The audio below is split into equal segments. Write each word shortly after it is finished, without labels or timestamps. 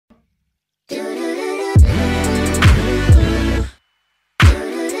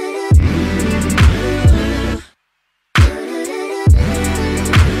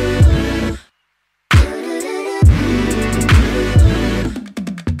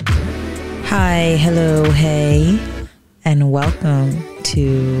Hi, hello, hey, and welcome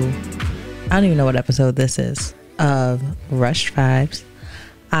to, I don't even know what episode this is, of Rushed Vibes.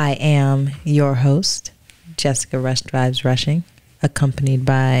 I am your host, Jessica Rushed Vibes Rushing, accompanied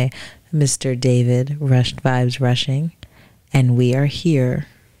by Mr. David Rushed Vibes Rushing, and we are here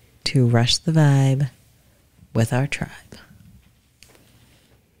to rush the vibe with our tribe.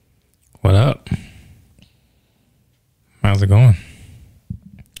 What up? How's it going?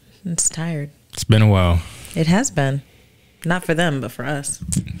 It's tired. It's been a while. It has been. Not for them, but for us.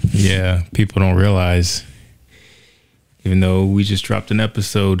 Yeah, people don't realize, even though we just dropped an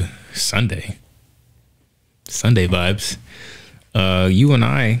episode Sunday vibes, you and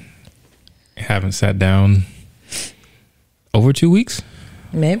I haven't sat down over 2 weeks?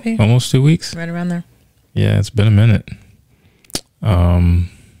 Maybe. Almost 2 weeks? Right around there. Yeah, it's been a minute.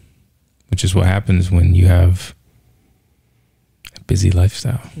 Which is what happens when you have a busy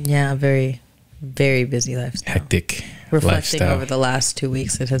lifestyle. Yeah, very, very busy lifestyle. Hectic Reflecting lifestyle. over the last 2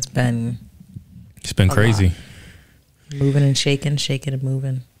 weeks, it has been... It's been crazy. Lot. Moving and shaking, shaking and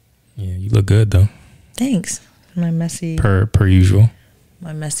moving. Yeah, you look good though. Thanks. My messy... Per usual.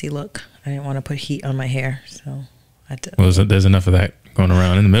 My messy look. I didn't want to put heat on my hair, so I had to... Well, there's enough of that going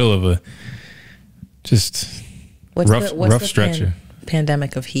around in the middle of a just rough stretcher.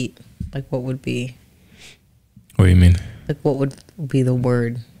 Pandemic of heat. Like, what would be... What do you mean? Like, what would be the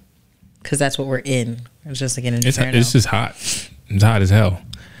word? Because that's what we're in. It's just like an inferno. It's just hot. It's hot as hell.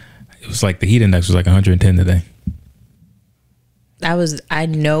 It was like the heat index was like 110 today. I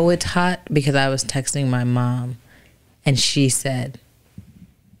know it's hot because I was texting my mom and she said,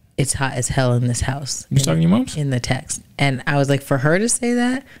 it's hot as hell in this house. You talking to your mom's? In the text. And I was like, for her to say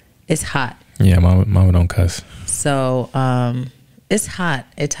that, it's hot. Yeah, mama don't cuss. So, it's hot.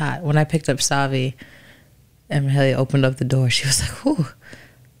 It's hot. When I picked up Savi and Mahalia opened up the door, she was like, "Whew,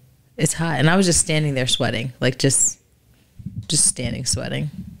 it's hot." And I was just standing there sweating, like just standing sweating.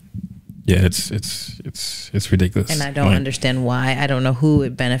 Yeah, it's ridiculous. And I don't understand why. I don't know who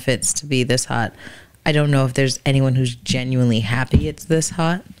it benefits to be this hot. I don't know if there's anyone who's genuinely happy it's this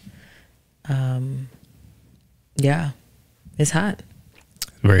hot. Yeah, it's hot.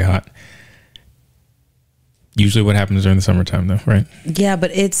 Very hot. Usually what happens during the summertime though, right? Yeah,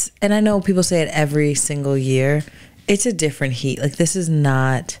 but and I know people say it every single year. It's a different heat. Like, this is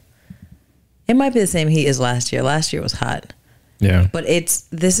not, it might be the same heat as last year. Last year was hot. Yeah. But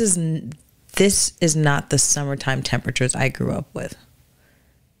this is not the summertime temperatures I grew up with.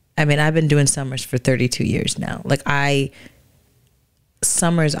 I mean, I've been doing summers for 32 years now. Like,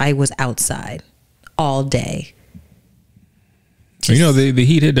 summers I was outside all day. You know, the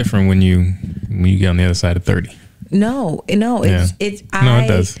heat hit different when you get on the other side of 30. No, it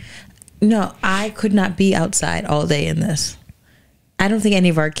does. No, I could not be outside all day in this. I don't think any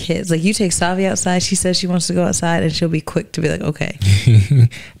of our kids, like, you take Savi outside, she says she wants to go outside and she'll be quick to be like, okay.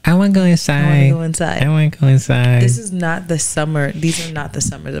 I want to go inside. I want to go inside. This is not the summer. These are not the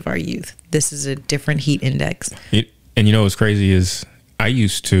summers of our youth. This is a different heat index. And you know what's crazy is I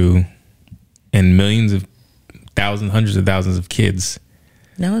used to, and millions of thousands, hundreds of thousands of kids.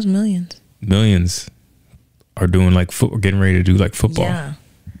 Now it's millions. Millions are doing like getting ready to do like football. Yeah.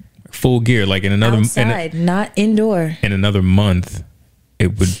 Full gear. Like in another outside, not indoor. In another month,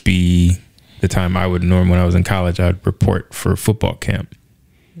 it would be the time I would when I was in college, I'd report for football camp.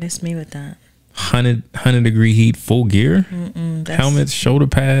 Miss me with that. 100 degree heat, full gear, helmets, shoulder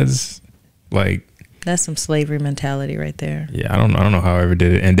pads, like that's some slavery mentality right there. Yeah, I don't know how I ever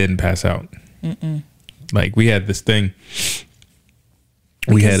did it and didn't pass out. Like, we had this thing.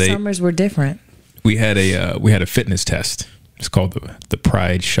 Summers were different. We had a fitness test. It's called the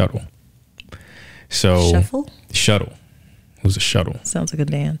Pride Shuttle. So shuttle. It was a shuttle. Sounds like a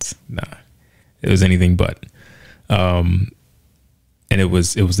dance. Nah, it was anything but. And it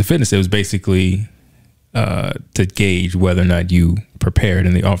was the fitness. It was basically to gauge whether or not you prepared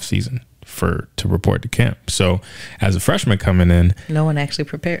in the off season to report to camp. So as a freshman coming in, no one actually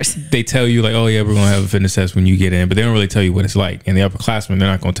prepares. They tell you like, oh yeah, we're gonna have a fitness test when you get in, but they don't really tell you what it's like. And the upperclassmen, they're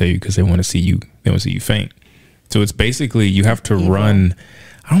not gonna tell you because they want to see you. They want to see you faint. So it's basically you have to run.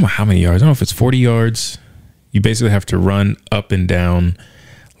 I don't know how many yards. I don't know if it's 40 yards. You basically have to run up and down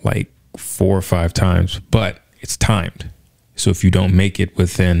like 4 or 5 times, but it's timed. So if you don't make it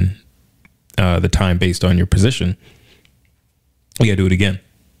within the time based on your position, you gotta do it again.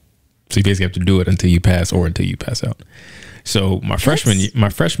 So you basically have to do it until you pass or until you pass out. So my freshman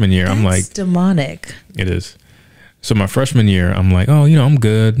year, I'm like, demonic. It is. So my freshman year, I'm like, oh, I'm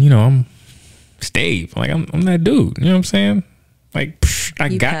good. I'm Stave. Like, I'm that dude. You know what I'm saying? Like,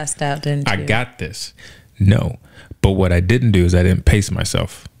 passed out, didn't you? I got this. No. But what I didn't do is I didn't pace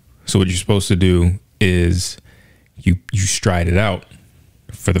myself. So what you're supposed to do is you stride it out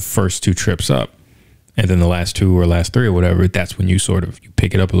for the first 2 trips up, and then the last 2 or last 3 or whatever, that's when you sort of you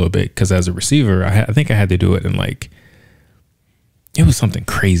pick it up a little bit. Because as a receiver, I think I had to do it in like, it was something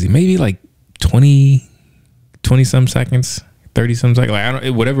crazy, maybe like 20 some seconds, 30 some seconds, like I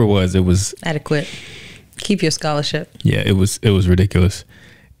don't, whatever it was adequate. Keep your scholarship. Yeah, it was ridiculous,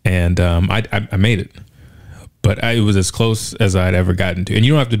 and I made it, but it was as close as I'd ever gotten to. And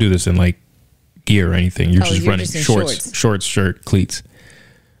you don't have to do this in like gear or anything. You're just running shorts, shirt, cleats.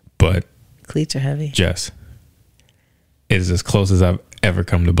 But cleats are heavy. Jess, it is as close as I've ever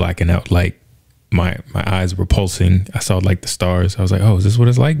come to blacking out. Like my eyes were pulsing. I saw like the stars. I was like, oh, is this what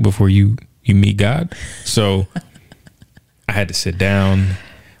it's like before you meet God? So I had to sit down.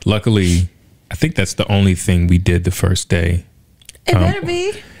 Luckily, I think that's the only thing we did the first day. It better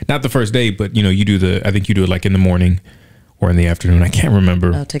be. Not the first day, but you do I think you do it like in the morning or in the afternoon. I can't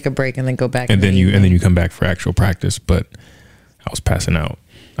remember. I'll take a break and then go back. And then you come back for actual practice. But I was passing out.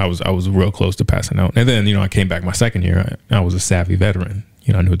 I was real close to passing out. And then, I came back my second year. I was a savvy veteran.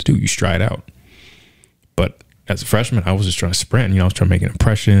 I knew what to do. You stride out. But as a freshman, I was just trying to sprint. I was trying to make an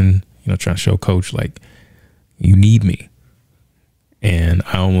impression, trying to show coach, like, you need me. And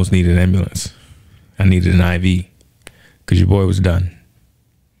I almost needed an ambulance. I needed an IV because your boy was done.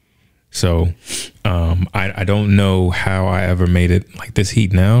 So I don't know how I ever made it like this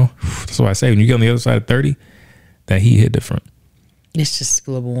heat now. That's why I say when you get on the other side of 30, that heat hit different. It's just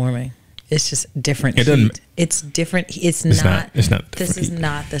global warming. It's just different heat. It's different. It's not. This is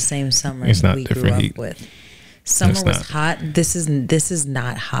not the same summer we grew up with. Summer was hot. This is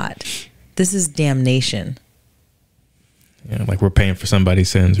not hot. This is damnation. Yeah, like we're paying for somebody's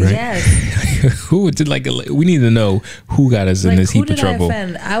sins, right? Yes. Who did we need to know who got us in this heap of trouble. Who did I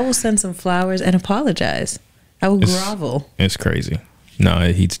offend? I will send some flowers and apologize. I will grovel. It's crazy. No,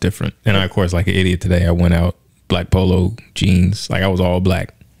 it heat's different. And I, of course, like an idiot today, I went out black polo jeans, like I was all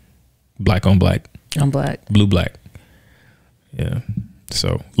black on black. I'm black. Blue black. Yeah.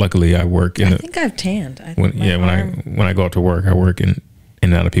 So luckily I work in. I think I've tanned. When I go out to work, I work in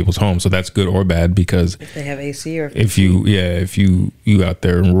and out of people's homes. So that's good or bad because if they have AC or if you out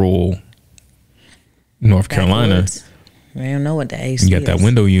there in rural North Carolina, we don't know what the AC is. You got that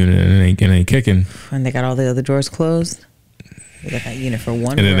window unit and it ain't kicking. And they got all the other doors closed. They got that unit for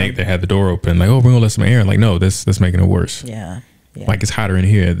one. And then they had the door open, like, oh, we're gonna let some air. Like, no, that's making it worse. Yeah. Like it's hotter in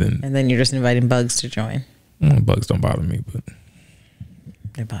here than. And then you're just inviting bugs to join. Bugs don't bother me, but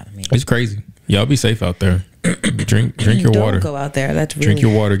they bother me. It's crazy. Y'all be safe out there. drink your water. Don't go out there. That's really, drink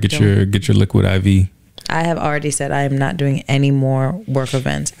your water. Get your liquid IV. I have already said I am not doing any more work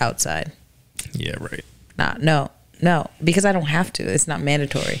events outside. Yeah, right. No, because I don't have to. It's not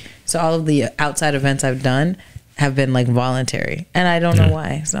mandatory. So all of the outside events I've done have been like voluntary, and I don't know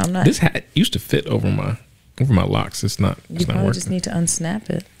why. So I'm not. This hat used to fit over my locks. It's not. You probably just need to unsnap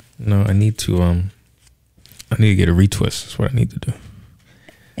it. No, I need to get a retwist. That's what I need to do.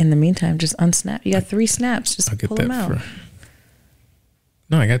 In the meantime, just unsnap. You got 3 snaps. Just pull them out.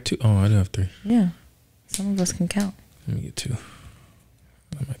 No, I got 2. Oh, I do have 3. Yeah, some of us can count. Let me get 2.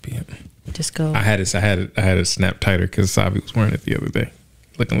 That might be it. Just go. I had it snap tighter because Savi was wearing it the other day,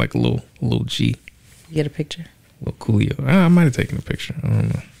 looking like a little G. You get a picture. A little coolio. I might have taken a picture. I don't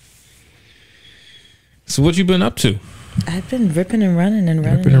know. So what you been up to? I've been ripping and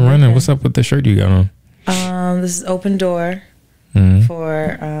running. What's up with the shirt you got on? This is Open Door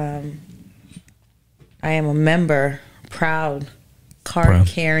for. I am a member, proud,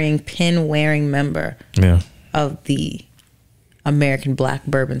 card-carrying, pin-wearing member of the American Black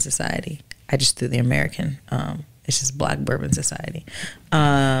Bourbon Society. I just threw the American. It's just Black Bourbon Society.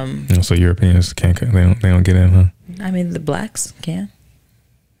 So Europeans can't. They don't get in, huh? I mean, the blacks can.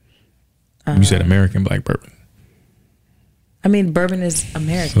 You said American Black Bourbon. I mean, bourbon is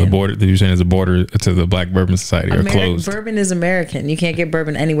American. So the border that you're saying is a border to the Black Bourbon Society are closed. Bourbon is American. You can't get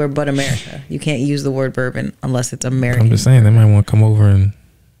bourbon anywhere but America. You can't use the word bourbon unless it's American. I'm just saying they might want to come over and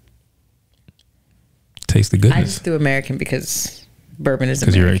taste the goodness. I just threw American because bourbon is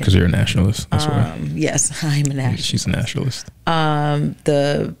American. Because you're a nationalist. That's why. Yes, I'm a nationalist. She's a nationalist.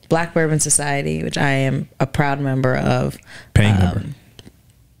 The Black Bourbon Society, which I am a proud member of.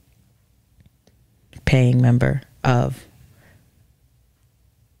 Paying member of.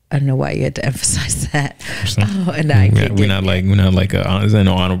 I don't know why you had to emphasize that. We're not like there's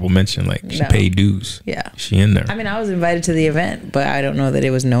no honorable mention. Like she paid dues. Yeah, she in there. I mean, I was invited to the event, but I don't know that it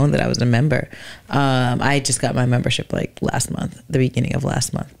was known that I was a member. I just got my membership like last month, the beginning of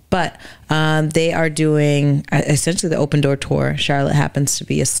last month. But they are doing essentially the Open Door tour. Charlotte happens to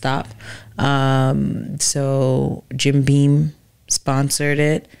be a stop, so Jim Beam sponsored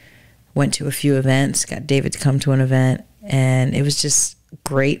it. Went to a few events, got David to come to an event, and it was just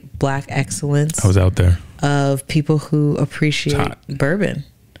great Black excellence. I was out there. Of people who appreciate bourbon.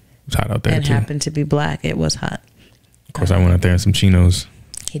 It's hot out there and too. happened to be Black. It was hot. Of course, I went out there in some chinos.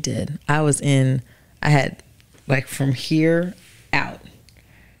 He did. I had like from here out.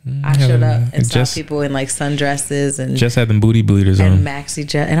 I showed up and saw people in like sundresses and just had them booty bleeders on maxi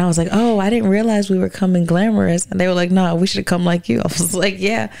jet, and I was like, "Oh, I didn't realize we were coming glamorous." And they were like, "No, we should have come like you." I was like,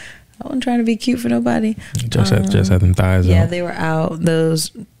 "Yeah, I wasn't trying to be cute for nobody." Just had them thighs. Yeah, out. they were out.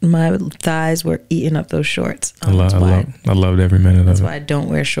 My thighs were eating up those shorts. I loved every minute of it. That's why I don't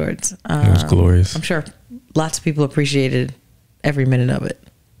wear shorts. It was glorious. I'm sure lots of people appreciated every minute of it.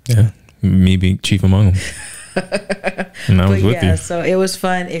 Yeah, me being chief among them. And I was with you. So it was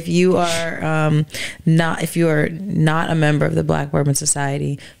fun. If you are not a member of the Black Bourbon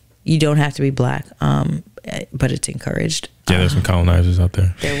Society, you don't have to be Black, but it's encouraged. Yeah, there's some colonizers out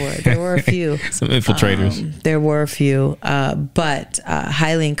there. There were a few. Some infiltrators. There were a few, but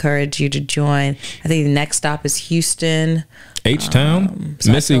highly encourage you to join. I think the next stop is Houston. H-Town?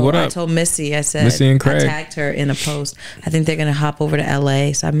 Missy, what up? I told Missy, I said, Missy and Craig. I tagged her in a post. I think they're going to hop over to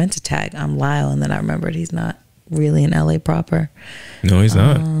LA. So I meant to tag Lyle, and then I remembered he's not really in LA proper. No, he's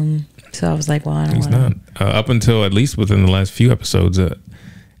not. So I was like, well, I don't want to. He's not. Up until at least within the last few episodes,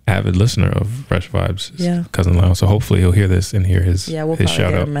 avid listener of Fresh Vibes, cousin Lyle. So hopefully he'll hear this and hear his we'll his probably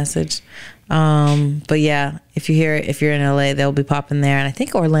shout get out. A message. But yeah, if you're in LA, they'll be popping there, and I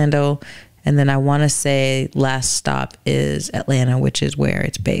think Orlando. And then I want to say last stop is Atlanta, which is where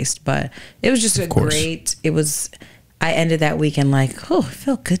it's based. But it was just I ended that weekend like, oh, it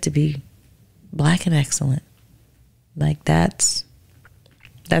felt good to be Black and excellent. Like that's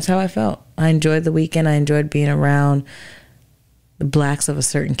how I felt. I enjoyed the weekend. I enjoyed being around the Blacks of a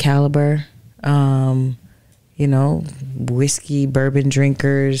certain caliber. Whiskey, bourbon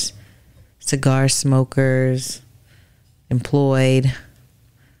drinkers, cigar smokers, employed,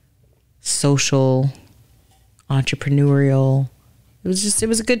 social, entrepreneurial. It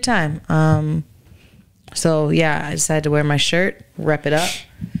was a good time. So yeah, I decided to wear my shirt, rep it up.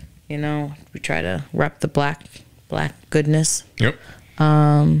 We try to rep the black goodness. Yep.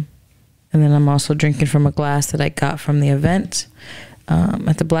 And then I'm also drinking from a glass that I got from the event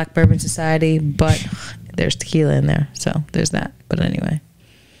at the Black Bourbon Society, but there's tequila in there, so there's that. But anyway,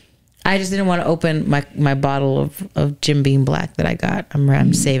 I just didn't want to open my bottle of Jim Beam Black that I got.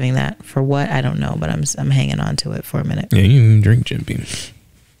 I'm saving that for what? I don't know, but I'm hanging on to it for a minute. Yeah, you don't even drink Jim Beam.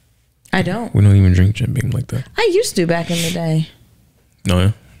 I don't. We don't even drink Jim Beam like that. I used to back in the day. No,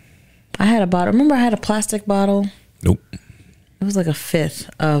 yeah? I had a bottle. Remember I had a plastic bottle? Nope. It was like a fifth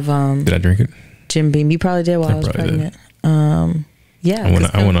of Did I drink it? Jim Beam. You probably did while I was pregnant. Yeah.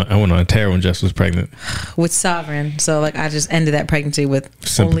 I went on a tear when Jess was pregnant. With Sovereign. So like I just ended that pregnancy with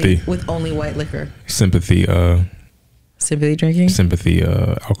sympathy. Only white liquor. Sympathy drinking? Sympathy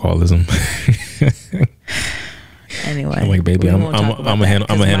alcoholism. Anyway. I'm like, baby, I'm gonna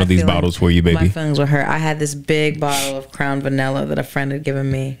handle these bottles for you, baby. My feelings were hurt. I had this big bottle of Crown Vanilla that a friend had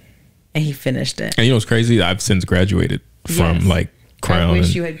given me, and he finished it. And you know what's crazy? I've since graduated from like Crown. I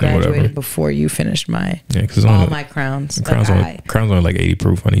wish you had graduated before you finished my my Crowns. Crown's only like 80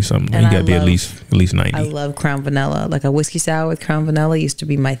 proof. I need something. You gotta be at least 90. I love Crown Vanilla. Like a whiskey sour with Crown Vanilla used to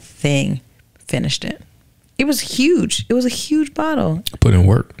be my thing. Finished it. It was huge. It was a huge bottle. Put in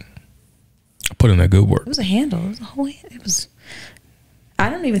work. Put in that good work. It was a handle. It was a whole. It was. I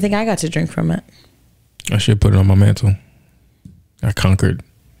don't even think I got to drink from it. I should put it on my mantle. I conquered.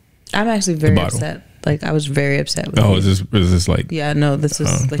 I'm actually very upset. Like I was very upset with you. Oh, is this like? Yeah, no. This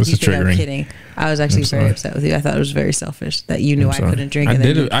was like you think I'm kidding. I was actually very upset with you. I thought it was very selfish that you knew I couldn't drink.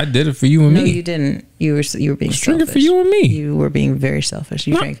 I did it for you and me. No, you didn't. You were being selfish. Drinking for you and me. You were being very selfish.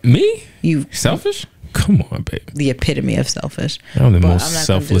 You drank me. You selfish? Come on, babe. The epitome of selfish. I'm the most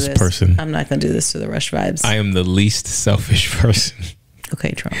selfless person. I'm not going to do this to the Rush Vibes. I am the least selfish person.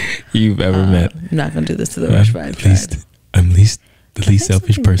 Okay, Trump. You've ever met. I'm not going to do this to the Rush Vibes. I'm the least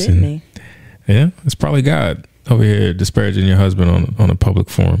selfish person. Yeah, it's probably God over here disparaging your husband on a public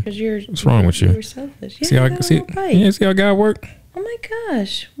forum. What's wrong with you? You're selfish. Yeah, see how God work? Oh my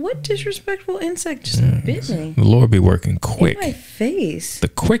gosh. What disrespectful insect just bit me? The Lord be working quick. In my face. The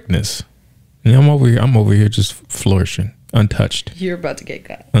quickness. And I'm over here just flourishing, untouched. You're about to get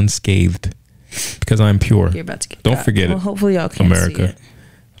got. Unscathed. Because I'm pure. You're about to get Don't got. forget it. Hopefully y'all can't America. see it.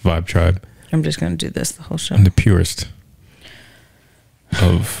 Vibe Tribe. I'm just going to do this the whole show. I'm the purest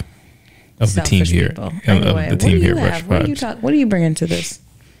of the team here. Anyway, of the team here at Rush Vibes. What do you bring into this?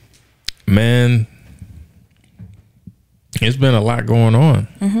 Man, it's been a lot going on.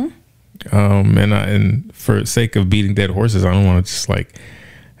 Mm-hmm. And for sake of beating dead horses, I don't want to just like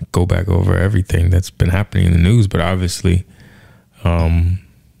go back over everything that's been happening in the news. But obviously,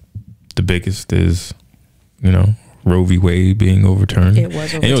 the biggest is, Roe v. Wade being overturned. It was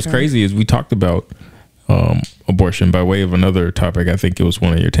overturned. And what's crazy is we talked about abortion by way of another topic. I think it was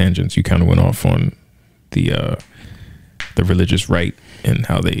one of your tangents. You kind of went off on the religious right and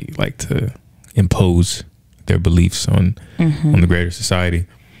how they like to impose their beliefs on the greater society.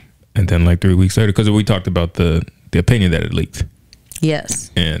 And then like 3 weeks later, because we talked about the opinion that it leaked.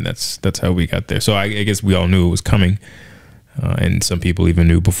 Yes. And that's how we got there. So I guess we all knew it was coming. And some people even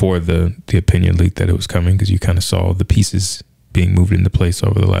knew before the opinion leaked that it was coming, because you kind of saw the pieces being moved into place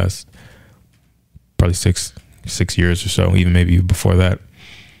over the last probably six years or so, even maybe before that.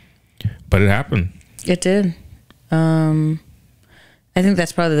 But it happened. It did. I think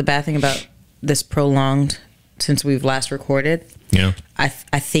that's probably the bad thing about this prolonged since we've last recorded. Yeah. I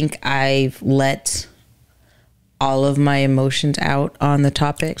think I've let all of my emotions out on the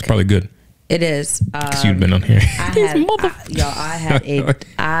topic. It's probably good. It is. Because you've been on here. I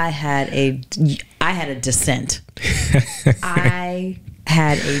had a dissent. I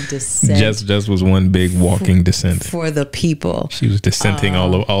had a dissent. Jess was one big walking dissent for the people. She was dissenting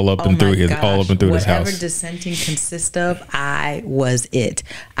all up and through his house. Whatever dissenting consists of, I was it.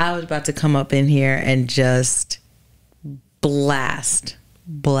 I was about to come up in here and just blast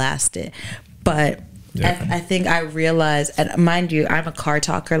it, but. Yeah. I think I realized, and mind you, I'm a car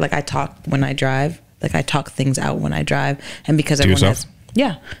talker. Like I talk when I drive. Like I talk things out when I drive, and because everyone has,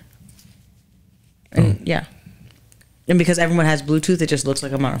 and because everyone has Bluetooth, it just looks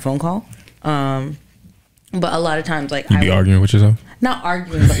like I'm on a phone call. But a lot of times, like you be arguing with yourself. Not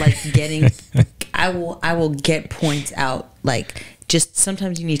arguing, but like getting. I will get points out. Like just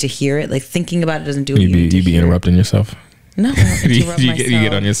sometimes you need to hear it. Like thinking about it doesn't do it. You be interrupting yourself. No, you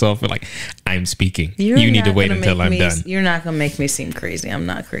get on yourself and like, I'm speaking. You need to wait until I'm done. You're not gonna make me seem crazy. I'm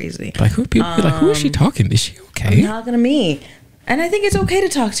not crazy. Like who people be like, who is she talking? Is she okay? I'm talking to me. And I think it's okay to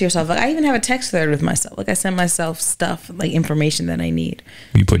talk to yourself. Like I even have a text thread with myself. Like I send myself stuff, like information that I need.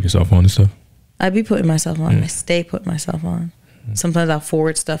 You putting yourself on and stuff? I be putting myself on. I stay putting myself on. Sometimes I'll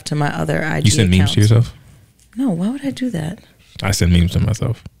forward stuff to my other IG You send accounts. memes to yourself? No, why would I do that? I send memes to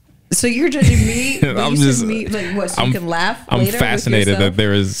myself. So you're judging me? I'm just me, like what? So you can laugh. I'm fascinated that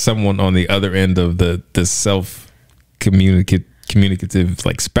there is someone on the other end of the self communicative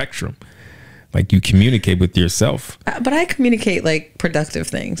like spectrum. Like you communicate with yourself. But I communicate like productive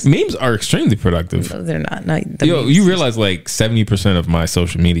things. Memes are extremely productive. No, they're not. You realize like 70% of my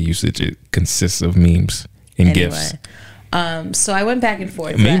social media usage consists of memes and GIFs. So I went back and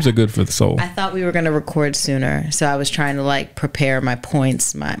forth. Memes are good for the soul. I thought we were going to record sooner, so I was trying to like prepare my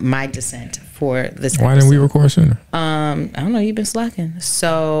points, my dissent for this episode. Why didn't we record sooner? I don't know. You've been slacking.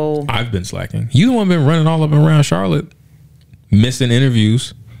 So I've been slacking. You the one been running all up and around Charlotte, missing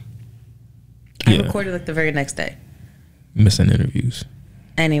interviews. I recorded like the very next day. Missing interviews.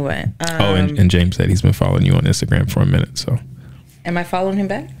 Anyway. And James said he's been following you on Instagram for a minute. So, am I following him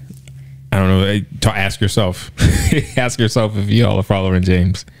back? I don't know. Ask yourself. Ask yourself if y'all are following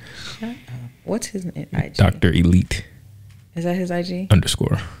James. What's his IG? Dr. Elite. Is that his IG?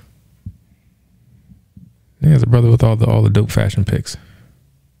 _ He has a brother with all the dope fashion pics.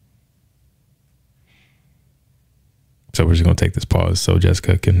 So we're just gonna take this pause so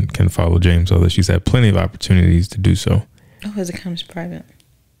Jessica can follow James, although she's had plenty of opportunities to do so. Oh, his account's private.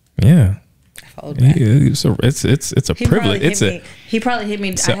 Yeah. I followed back. It's a privilege. He probably hit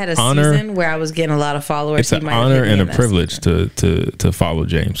me. I had a season where I was getting a lot of followers. It's an honor and a privilege to follow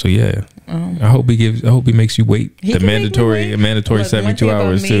James. So yeah, I hope he makes you wait the mandatory 72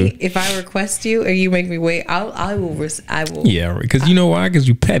 hours too. If I request you or you make me wait, I will. Yeah, because you know why? Because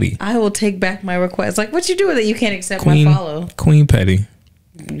you petty. I will take back my request. Like what you do with it? You can't accept my follow. Queen petty.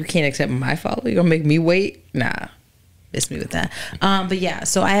 You can't accept my follow. You gonna make me wait? Nah. Miss me with that. But yeah,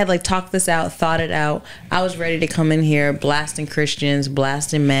 so I had like talked this out, thought it out. I was ready to come in here blasting Christians,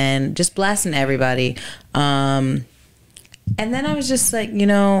 blasting men, just blasting everybody. And then I was just like,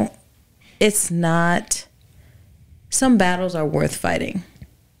 it's not, some battles are worth fighting.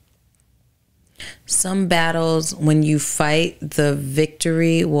 Some battles, when you fight, the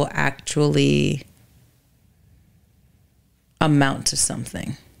victory will actually amount to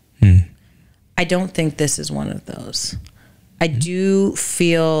something. I don't think this is one of those. I do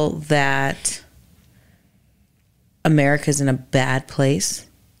feel that America's in a bad place.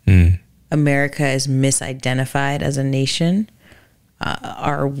 America is misidentified as a nation.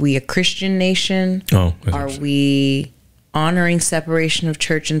 Are we a Christian nation? Are we honoring separation of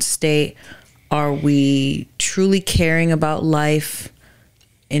church and state? Are we truly caring about life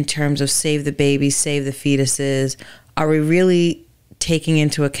in terms of save the babies, save the fetuses? Are we really taking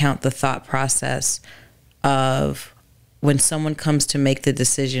into account the thought process of when someone comes to make the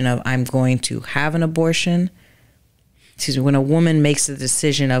decision of I'm going to have an abortion. Excuse me, when a woman makes the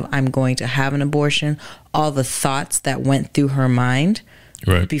decision of I'm going to have an abortion, all the thoughts that went through her mind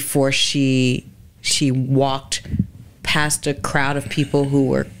before she walked past a crowd of people who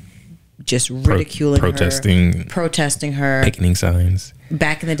were just ridiculing protesting her, picketing signs.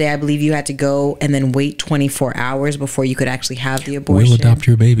 Back in the day, I believe you had to go and then wait 24 hours before you could actually have the abortion. We'll adopt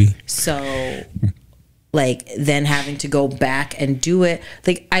your baby. So, like, then having to go back and do it.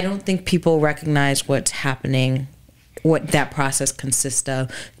 Like, I don't think people recognize what's happening, what that process consists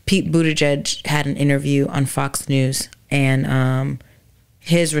of. Pete Buttigieg had an interview on Fox News, and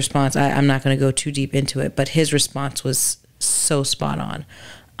his response, I'm not going to go too deep into it, but his response was so spot on.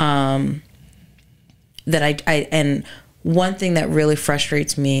 That and one thing that really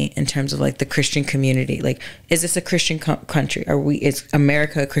frustrates me in terms of like the Christian community, like, is this a Christian country? Is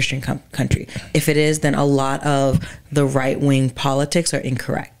America a Christian country? If it is, then a lot of the right-wing politics are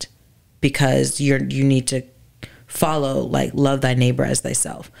incorrect, because you need to follow, like, love thy neighbor as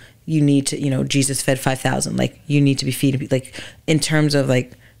thyself. You need to, Jesus fed 5,000. Like, you need to be feeding, like, in terms of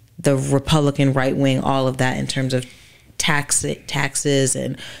like the Republican right wing, all of that in terms of taxes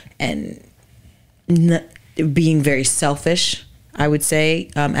and being very selfish, I would say,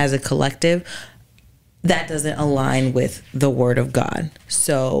 as a collective, that doesn't align with the word of God.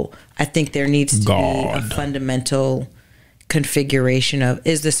 So I think there needs to be a fundamental configuration of,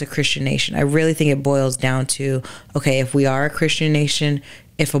 is this a Christian nation? I really think it boils down to, okay, if we are a Christian nation,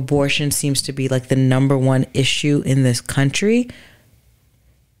 if abortion seems to be like the number one issue in this country,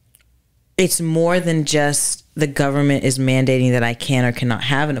 it's more than just the government is mandating that I can or cannot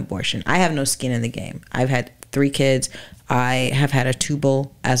have an abortion. I have no skin in the game. I've had 3 kids. I have had a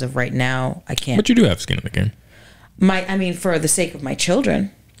tubal as of right now. I can't. But you do have skin in the game. For the sake of my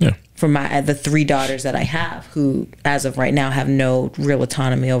children. Yeah. For the 3 daughters that I have, who as of right now have no real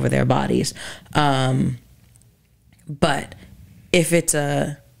autonomy over their bodies. But if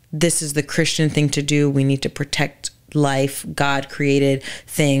this is the Christian thing to do, we need to protect life, God created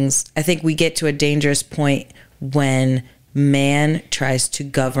things. I think we get to a dangerous point when man tries to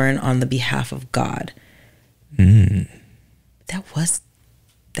govern on the behalf of God. That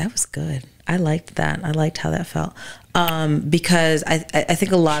was good. I liked that. I liked how that felt. Because I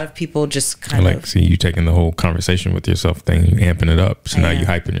think a lot of people just kind of see you taking the whole conversation with yourself thing, amping it up. So now you're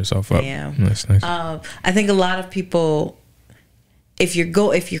hyping yourself up. Yeah. That's nice. I think a lot of people, if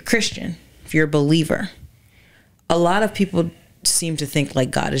you're Christian, if you're a believer, a lot of people seem to think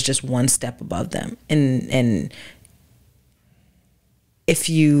like God is just one step above them. And if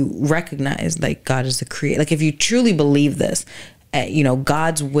you recognize like God is the creator, like if you truly believe this,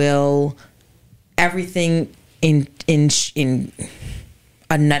 God's will, everything in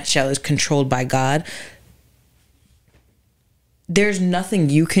a nutshell is controlled by God. There's nothing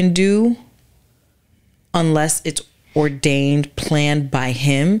you can do unless it's ordained, planned by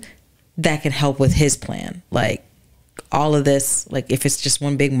him, that can help with his plan. Like, all of this, like, if it's just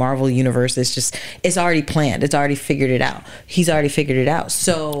one big Marvel universe, it's already planned. It's already figured it out. He's already figured it out.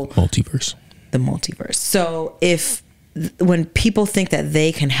 So the multiverse. So when people think that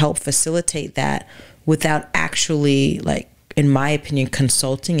they can help facilitate that without actually, like, in my opinion,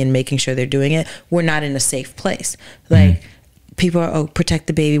 consulting and making sure they're doing it, we're not in a safe place. Like, people are, protect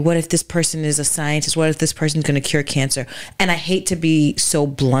the baby. What if this person is a scientist? What if this person's going to cure cancer? And I hate to be so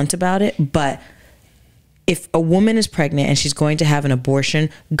blunt about it, but if a woman is pregnant and she's going to have an abortion,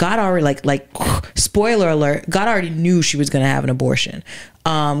 God already, like spoiler alert, God already knew she was going to have an abortion.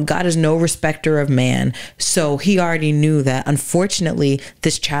 God is no respecter of man. So he already knew that, unfortunately,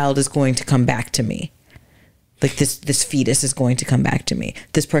 this child is going to come back to me. Like, this fetus is going to come back to me.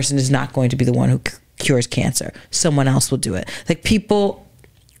 This person is not going to be the one who cures cancer. Someone else will do it. Like, people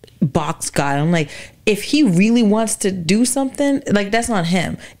box God. I'm like, if he really wants to do something, like, that's not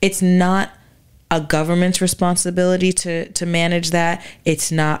him. It's not a government's responsibility to manage that. It's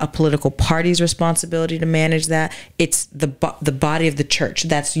not a political party's responsibility to manage that. It's the body of the church.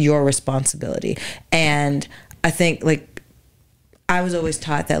 That's your responsibility. And I think, like, I was always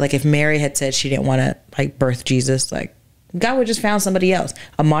taught that, like, if Mary had said she didn't want to, like, birth Jesus, like, God would just found somebody else,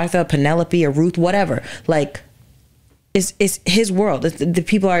 a Martha, a Penelope, a Ruth, whatever. Like, it's his world. The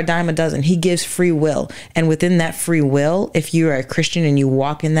people are a dime a dozen. He gives free will. And within that free will, if you're a Christian and you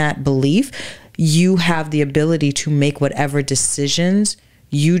walk in that belief, you have the ability to make whatever decisions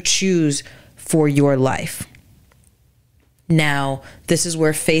you choose for your life. Now, this is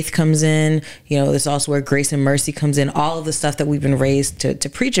where faith comes in. This is also where grace and mercy comes in. All of the stuff that we've been raised to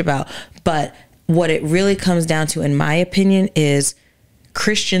preach about. But what it really comes down to, in my opinion, is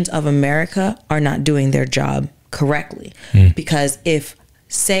Christians of America are not doing their job correctly. Because if,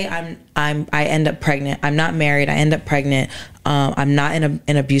 say I end up pregnant, I'm not married, I end up pregnant, I'm not in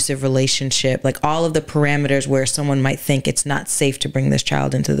an abusive relationship, like all of the parameters where someone might think it's not safe to bring this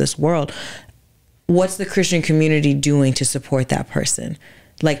child into this world, what's the Christian community doing to support that person?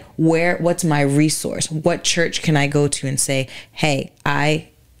 Like, what's my resource? What church can I go to and say, hey, I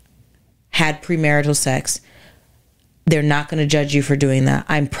had premarital sex. They're not going to judge you for doing that.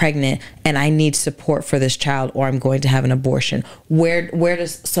 I'm pregnant and I need support for this child, or I'm going to have an abortion. Where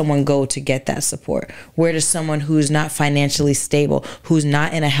does someone go to get that support? Where does someone who's not financially stable, who's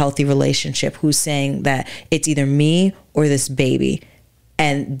not in a healthy relationship, who's saying that it's either me or this baby,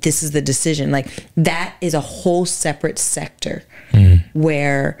 and this is the decision? Like, that is a whole separate sector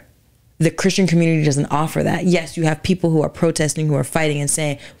where the Christian community doesn't offer that. Yes, you have people who are protesting, who are fighting and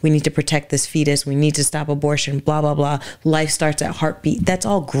saying, we need to protect this fetus, we need to stop abortion, blah, blah, blah. Life starts at heartbeat. That's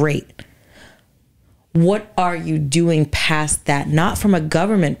all great. What are you doing past that? Not from a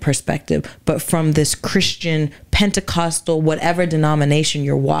government perspective, but from this Christian, Pentecostal, whatever denomination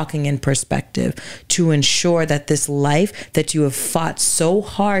you're walking in perspective, to ensure that this life that you have fought so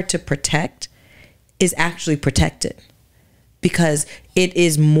hard to protect is actually protected. Because it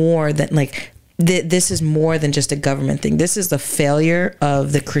is more than, like, this is more than just a government thing. This is the failure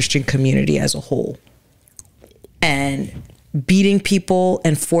of the Christian community as a whole. And beating people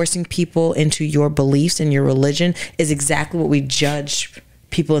and forcing people into your beliefs and your religion is exactly what we judge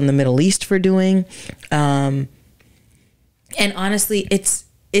people in the Middle East for doing. And honestly,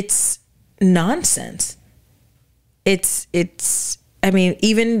 it's nonsense. It's I mean,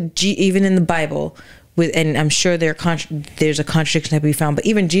 even in the Bible, and I'm sure there's a contradiction that we found, but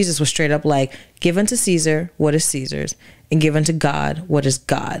even Jesus was straight up like, give unto Caesar what is Caesar's, and give unto God what is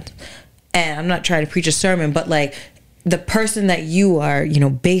God. And I'm not trying to preach a sermon, but like, the person that you are,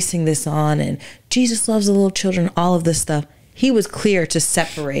 basing this on, and Jesus loves the little children, all of this stuff, he was clear to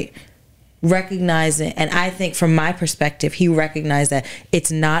separate, recognizing, and I think from my perspective, he recognized that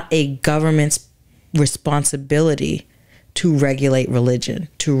it's not a government's responsibility to regulate religion,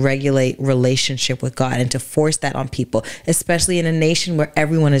 to regulate relationship with God, and to force that on people, especially in a nation where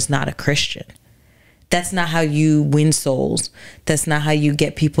everyone is not a Christian. That's not how you win souls. That's not how you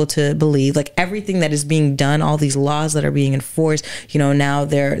get people to believe. Like, everything that is being done, all these laws that are being enforced, now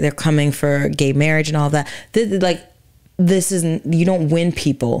they're coming for gay marriage and all that. This isn't, you don't win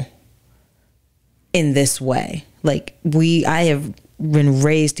people in this way. Like, I have been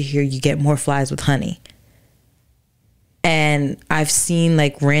raised to hear you get more flies with honey. And I've seen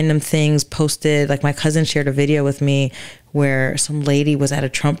like random things posted. Like, my cousin shared a video with me where some lady was at a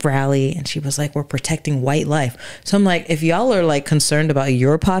Trump rally and she was like, we're protecting white life. So I'm like, if y'all are like concerned about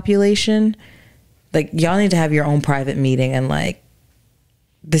your population, like, y'all need to have your own private meeting, and like,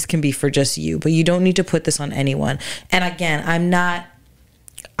 this can be for just you, but you don't need to put this on anyone. And again, I'm not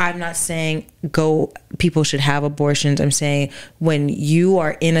saying people should have abortions. I'm saying, when you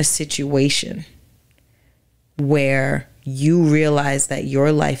are in a situation where you realize that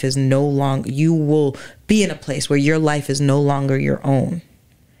your life is no longer, you will be in a place where your life is no longer your own,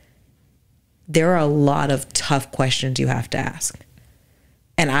 there are a lot of tough questions you have to ask.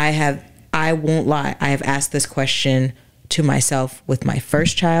 And I won't lie, I have asked this question to myself with my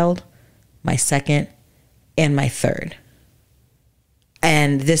first child, my second, and my third.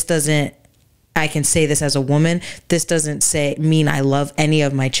 And I can say this as a woman, this doesn't mean I love any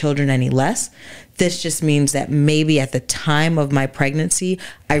of my children any less. This just means that maybe at the time of my pregnancy,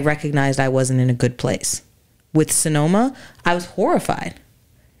 I recognized I wasn't in a good place. With Sonoma, I was horrified.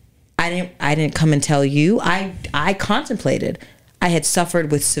 I didn't come and tell you. I contemplated. I had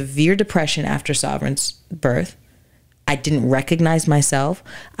suffered with severe depression after Sovereign's birth. I didn't recognize myself.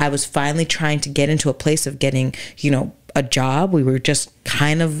 I was finally trying to get into a place of getting, a job. We were just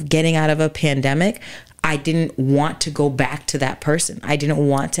kind of getting out of a pandemic. I didn't want to go back to that person. I didn't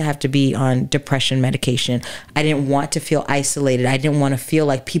want to have to be on depression medication. I didn't want to feel isolated. I didn't want to feel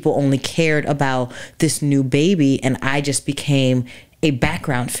like people only cared about this new baby, and I just became a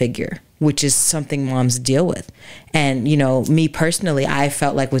background figure, which is something moms deal with. And, me personally, I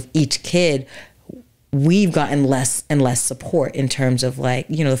felt like with each kid, we've gotten less and less support in terms of like,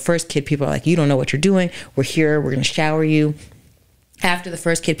 the first kid, people are like, you don't know what you're doing. We're here. We're going to shower you. After the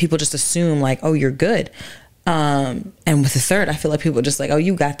first kid, people just assume like, oh, you're good. And with the third, I feel like people are just like, oh,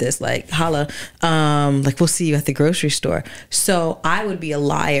 you got this, like, holla. Like, we'll see you at the grocery store. So I would be a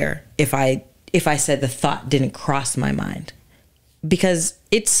liar if I said the thought didn't cross my mind, because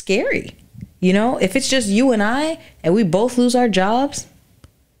it's scary. If it's just you and I, and we both lose our jobs,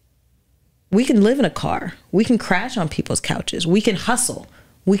 we can live in a car. We can crash on people's couches. We can hustle.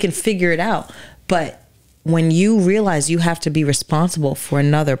 We can figure it out. But when you realize you have to be responsible for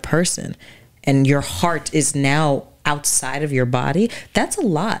another person and your heart is now outside of your body, that's a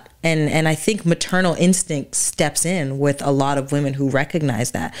lot. And I think maternal instinct steps in with a lot of women who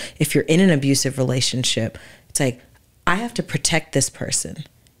recognize that. If you're in an abusive relationship, it's like, I have to protect this person.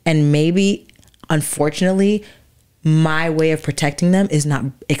 And maybe, unfortunately, my way of protecting them is not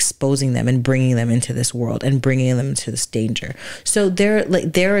exposing them and bringing them into this world and bringing them into this danger. So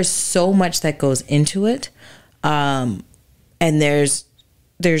there is so much that goes into it. And there's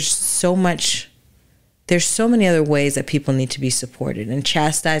so many other ways that people need to be supported, and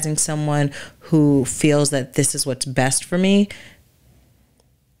chastising someone who feels that this is what's best for me.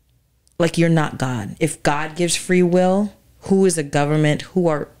 Like, you're not God. If God gives free will, who is a government? Who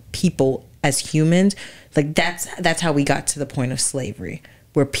are people as humans? Like, that's how we got to the point of slavery,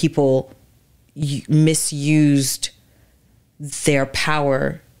 where people misused their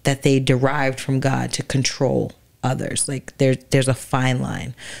power that they derived from God to control others. Like, there's a fine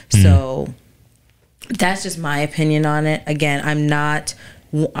line. Mm-hmm. So that's just my opinion on it. Again, I'm not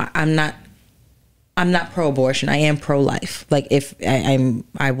pro-abortion. I am pro-life. Like, if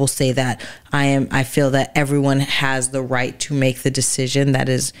I will say that I feel that everyone has the right to make the decision that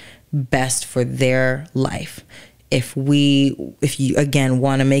is best for their life. If you again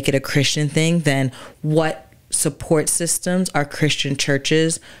want to make it a Christian thing, then what support systems are Christian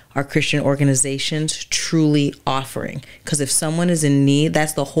churches, are Christian organizations truly offering? Because if someone is in need,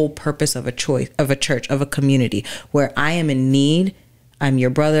 that's the whole purpose of a church, of a community, where I am in need. I'm your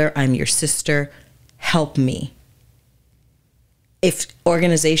brother, I'm your sister, help me. If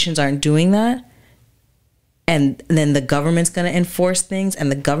organizations aren't doing that, and then the government's going to enforce things,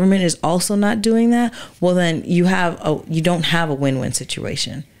 and the government is also not doing that, well, then you don't have a win-win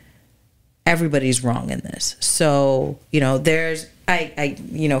situation. Everybody's wrong in this. So, there's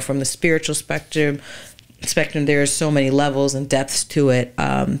from the spiritual spectrum, there are so many levels and depths to it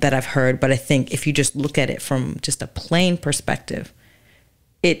that I've heard. But I think if you just look at it from just a plain perspective,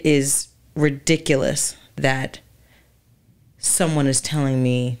 it is ridiculous that someone is telling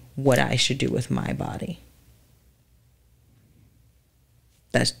me what I should do with my body.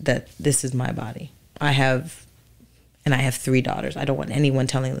 That this is my body. I have 3 daughters. I don't want anyone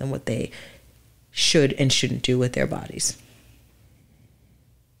telling them what they should and shouldn't do with their bodies.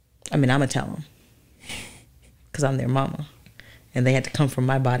 I mean, I'm gonna tell them, because I'm their mama, and they had to come from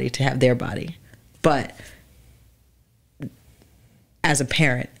my body to have their body. But as a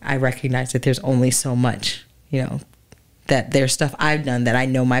parent, I recognize that there's only so much, that there's stuff I've done that I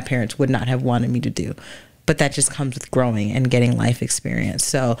know my parents would not have wanted me to do. But that just comes with growing and getting life experience.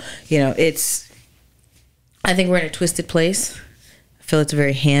 So, I think we're in a twisted place. I feel it's a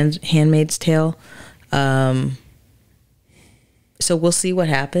very Handmaid's Tale. So we'll see what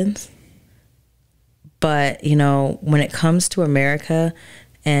happens. But, when it comes to America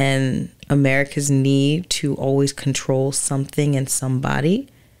and America's need to always control something and somebody,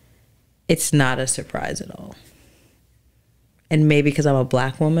 it's not a surprise at all. And maybe because I'm a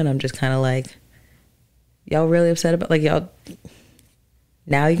Black woman, I'm just kind of like, y'all really upset about, like, y'all,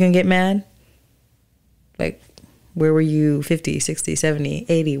 now you can get mad? Like, where were you 50, 60, 70,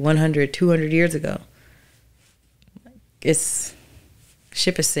 80, 100, 200 years ago?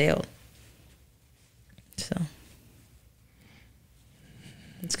 Ship has sailed. So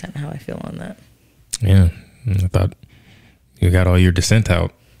that's kind of how I feel on that. Yeah. I thought you got all your dissent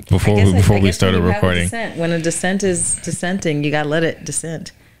out before we started recording. When a dissent is dissenting, you got to let it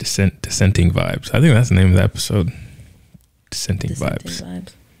dissent. Dissenting vibes. I think that's the name of the episode. Dissenting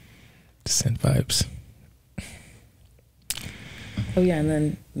vibes. Dissent vibes. Oh yeah, and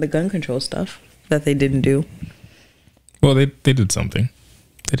then the gun control stuff that they didn't do. Well, they did something.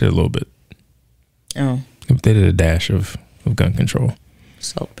 They did a little bit. Oh. They did a dash of gun control.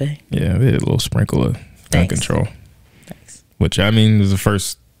 Salt Bay. Yeah, they did a little sprinkle of gun control. Thanks. Which, I mean, was the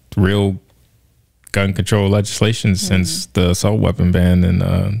first real gun control legislation since the assault weapon ban in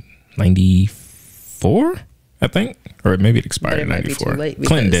 94, I think, or maybe it expired in 94.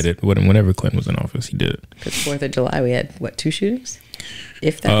 Clinton did it. Whenever Clinton was in office, he did it. Because 4th of July, we had 2 shootings.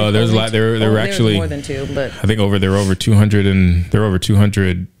 If that, there's a lot. There were actually more than 2, but I think there were over 200 and there were over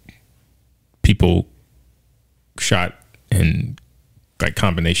 200 people shot in like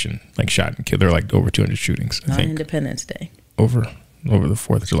combination, like shot and killed. There were like over 200 shootings. I think Independence Day over the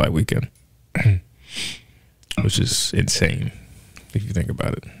 4th of July weekend. Which is insane if you think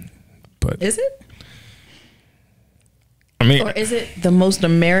about it. But is it? I mean, or is it the most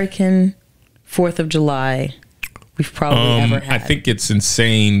American 4th of July we've probably ever had. I think it's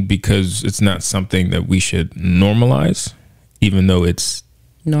insane because it's not something that we should normalize, even though it's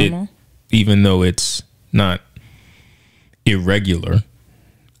normal. Even though it's not irregular.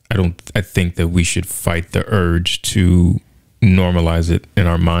 I think that we should fight the urge to normalize it in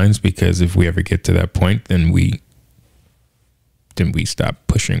our minds, because if we ever get to that point, then we stop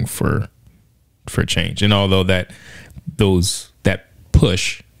pushing for change. And although that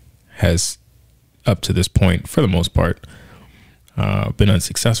push has up to this point, for the most part, been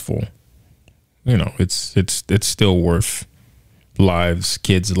unsuccessful, it's still worth lives,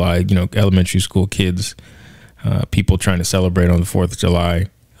 kids' lives, elementary school kids, people trying to celebrate on the 4th of July.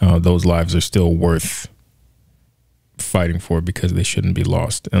 Those lives are still worth fighting for, because they shouldn't be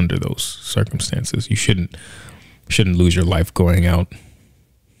lost under those circumstances. You shouldn't lose your life going out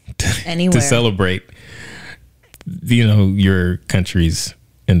anywhere to celebrate, your country's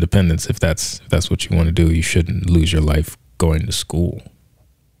independence. If that's what you want to do, you shouldn't lose your life going to school,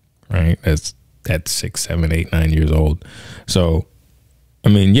 right? At 6, 7, 8, 9 years old. So, I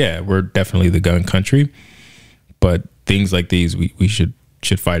mean, yeah, we're definitely the gun country, but things like these, we should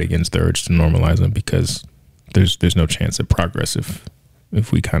fight against the urge to normalize them, because there's no chance of progress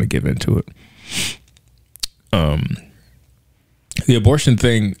if we kind of give into it. The abortion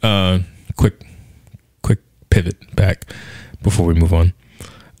thing, quick pivot back before we move on.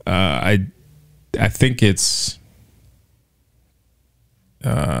 I think it's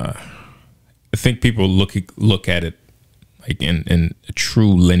I think people look at it like in a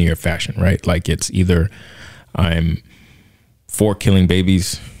true linear fashion, right? Like it's either I'm for killing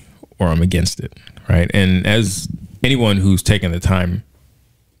babies or I'm against it, right? And as anyone who's taken the time,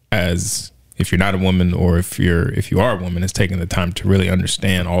 as if you're not a woman or if you are a woman, has taken the time to really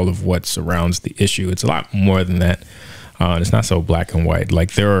understand all of what surrounds the issue, it's a lot more than that. It's not so black and white.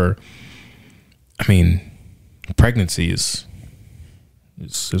 Like pregnancy is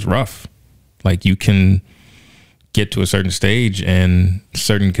rough. Like you can get to a certain stage and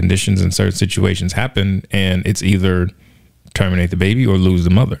certain conditions and certain situations happen, and it's either terminate the baby or lose the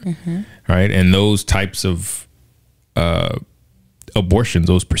mother, right? And those types of abortions,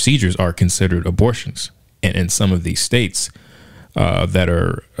 those procedures are considered abortions. And in some of these states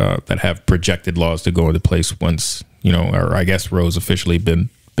that have projected laws to go into place once, or I guess Roe's officially been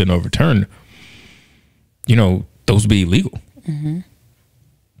overturned, those be illegal.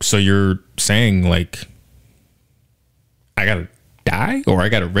 So you're saying like, I gotta die or I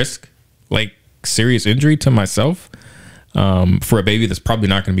gotta risk like serious injury to myself for a baby that's probably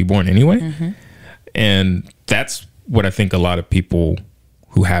not going to be born anyway. And that's what I think a lot of people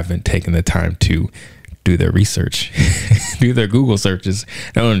who haven't taken the time to do their research, do their Google searches,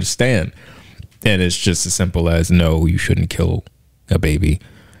 don't understand. And it's just as simple as, no, you shouldn't kill a baby.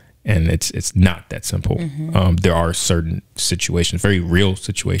 And it's not that simple. There are certain situations, very real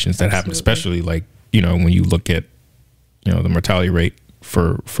situations that happen, especially like, when you look at, the mortality rate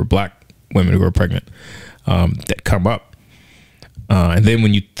for black women who are pregnant, that come up. And then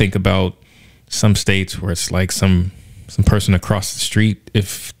when you think about some states where it's like some person across the street,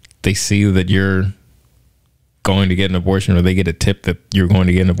 if they see that you're going to get an abortion or they get a tip that you're going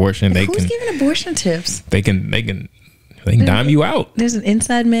to get an abortion, who's giving abortion tips? They can dime you out. There's an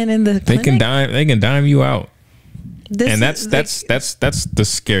inside man in the clinic. They can dime you out. And that's the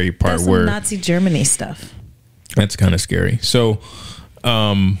scary part. That's where Nazi Germany stuff. That's kind of scary. So,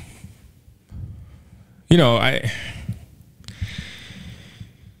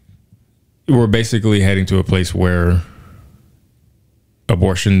 we're basically heading to a place where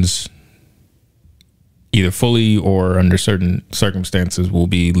abortions, either fully or under certain circumstances, will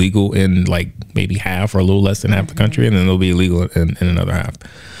be legal in like maybe half or a little less than half the country, and then they'll be illegal in another half.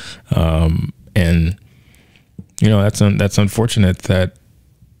 And that's unfortunate that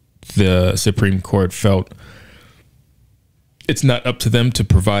the Supreme Court felt it's not up to them to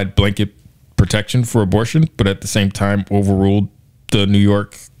provide blanket protection for abortion, but at the same time overruled the New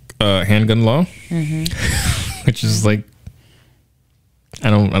York handgun law, which is like, I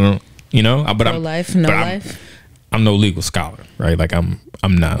don't, but no life, no life. I'm no legal scholar, right? Like I'm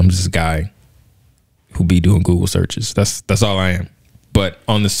just a guy who be doing Google searches. That's all I am. But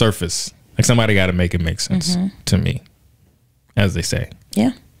on the surface, like somebody got to make it make sense to me, as they say.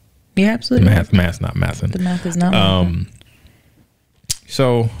 Yeah, you're absolutely right. Math's not mathin'. The math is not mathin'.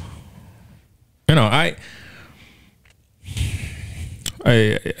 So, I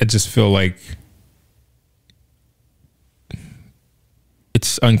just feel like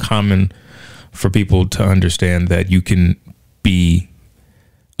it's uncommon for people to understand that you can be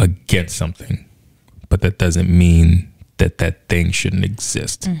against something, but that doesn't mean that thing shouldn't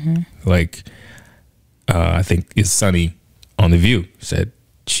exist. Like, I think it's Sunny on The View, said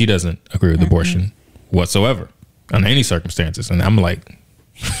she doesn't agree with abortion whatsoever under any circumstances. And I'm like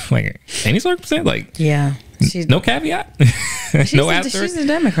any circumstance? Like, yeah. No caveat? No asterisk? She's a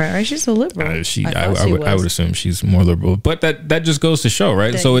Democrat, right? She's a liberal. I would assume she's more liberal. But that just goes to show,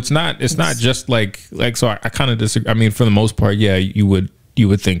 right? So it's not just like so I kind of disagree. I mean, for the most part, yeah, you would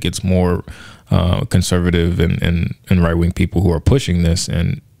think it's more conservative and right-wing people who are pushing this,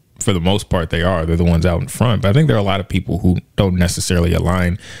 and for the most part they're the ones out in front. But I think there are a lot of people who don't necessarily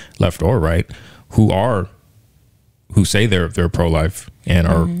align left or right who say they're pro-life and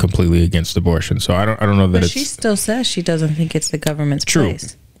are completely against abortion. So I don't know that. But she still says she doesn't think it's the government's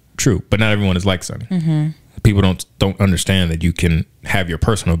place. True, but not everyone is like Sunny. People don't understand that you can have your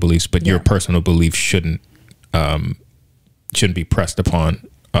personal beliefs, but your personal beliefs shouldn't be pressed upon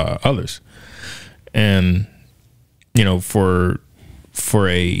others. And for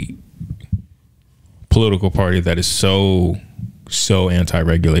a political party that is so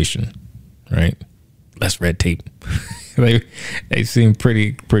anti-regulation, right? Less red tape. They seem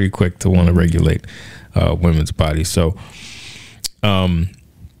pretty quick to want to regulate women's bodies. So, I'm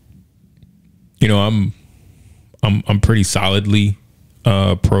pretty solidly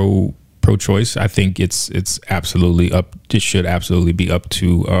pro-choice. I think it's absolutely up. It should absolutely be up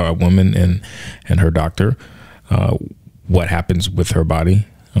to a woman and her doctor what happens with her body.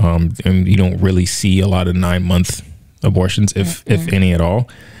 And you don't really see a lot of 9-month abortions, if any at all.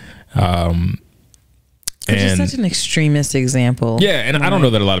 Which is such an extremist example. Yeah, and I don't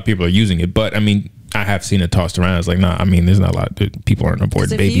know that a lot of people are using it, but I mean, I have seen it tossed around. It's like, nah, I mean, there's not a lot of people aren't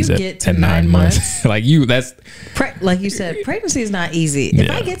aborting babies at 9 months. Like like you said, pregnancy is not easy. If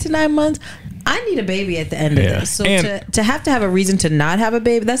I get to 9 months, I need a baby at the end of this. So to have a reason to not have a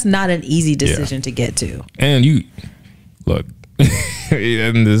baby, that's not an easy decision to get to. And you look,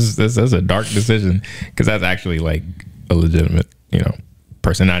 and that's a dark decision, because that's actually like a legitimate,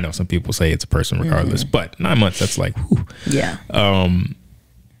 person. I know some people say it's a person regardless, but 9 months, that's like, whew. Yeah.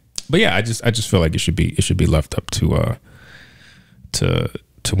 But yeah, I just feel like it should be left up to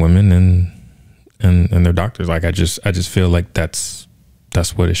women and their doctors. Like I just feel like that's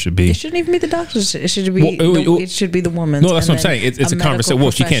what it should be. It shouldn't even be the doctors. It should be it should be the woman. No, that's what I'm saying. It's a conversation.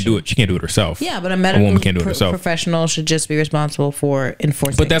 Well, she can't do it. She can't do it herself. Yeah, but a medical woman can't do it herself. Professional should just be responsible for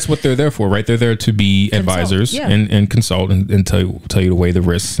enforcing. But that's what they're there for, right? They're there to be advisors and consult and tell you to weigh the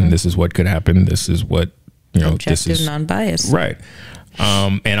risks, and this is what could happen. This is what objective, this is non-biased, right?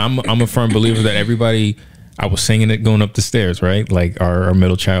 And I'm a firm believer that everybody. I was singing it going up the stairs, right? Like our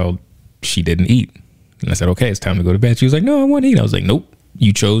middle child, she didn't eat, and I said, okay, it's time to go to bed. She was like, no, I want to eat. I was like, nope.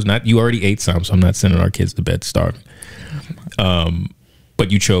 You chose not. You already ate some, so I'm not sending our kids to bed starving.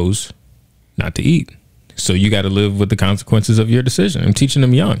 But you chose not to eat, so you got to live with the consequences of your decision. I'm teaching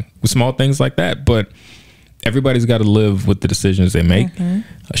them young with small things like that, but everybody's got to live with the decisions they make.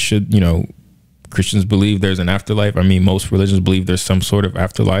 Christians believe there's an afterlife. I mean, most religions believe there's some sort of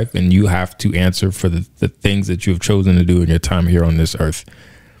afterlife, and you have to answer for the things that you have chosen to do in your time here on this earth.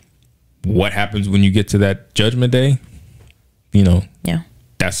 What happens when you get to that judgment day?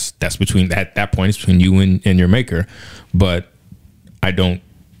 That's between that point is between you and your maker. But I don't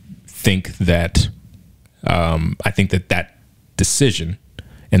think that I think that decision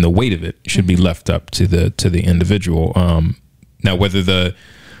and the weight of it should be left up to the individual. Now, whether the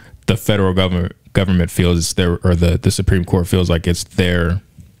federal government feels it's their, or the Supreme Court feels like it's their,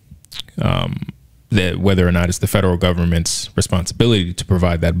 that whether or not it's the federal government's responsibility to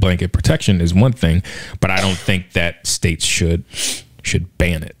provide that blanket protection is one thing, but I don't think that states should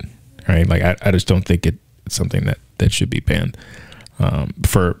ban it, right? Like I just don't think it's something that should be banned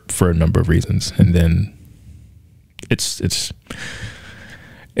for a number of reasons. And then it's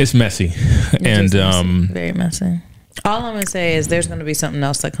messy. Very messy. All I'm gonna say is there's gonna be something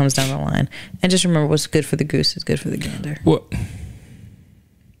else that comes down the line, and just remember, what's good for the goose is good for the gander. What?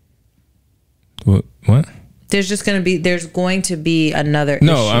 There's going to be another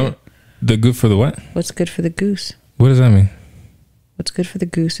issue. The good for the what? What's good for the goose? What does that mean? What's good for the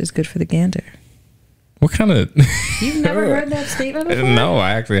goose is good for the gander. What kind of... You've never heard that statement before? No,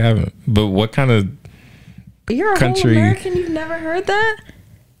 I actually haven't. But what kind of You're a country... whole American, you've never heard that?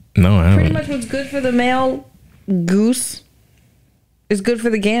 No, I haven't. Pretty much what's good for the male goose is good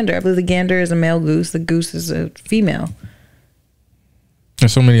for the gander. I believe the gander is a male goose. The goose is a female.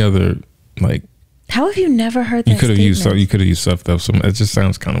 There's so many other, like... How have you never heard that You could have used stuff that it just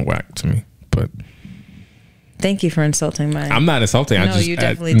sounds kind of whack to me, but... Thank you for insulting my... I'm not insulting. No, you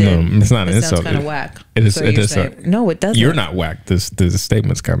definitely did. No, it's not an insult. Sounds kind of whack. It is. No, it doesn't. You're not whack. This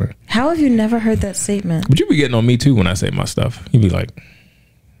statement's kind of... How have you never heard that statement? But you be getting on me too when I say my stuff. You be like...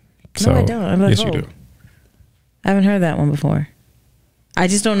 No, I don't. I'm like, yes, you do. I haven't heard that one before. I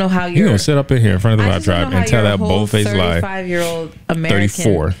just don't know how you're going to sit up in here in front of the live drive and tell that bold-faced lie. 35-year-old American.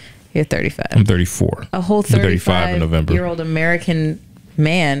 34. You're 35. I'm 34. A whole 35 in November. Year old American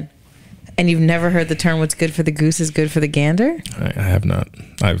man, and you've never heard the term "what's good for the goose is good for the gander"? I have not.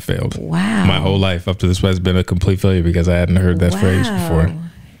 I've failed. Wow. My whole life up to this point has been a complete failure because I hadn't heard that phrase before.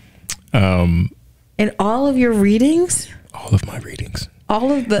 In all of your readings? All of my readings.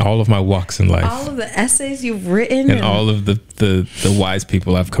 All of my walks in life. All of the essays you've written. And all of the wise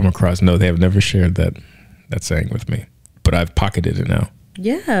people I've come across. No, they have never shared that saying with me. But I've pocketed it now.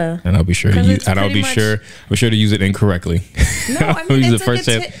 Yeah. And I'll be sure to use to use it incorrectly. No, I mean, use the first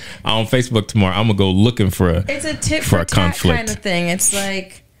chance on Facebook tomorrow. I'm gonna go looking for a tit for tat kind of thing. It's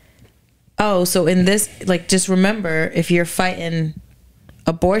like, oh, so in this, like, just remember, if you're fighting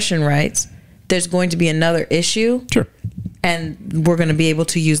abortion rights, there's going to be another issue. Sure. And we're going to be able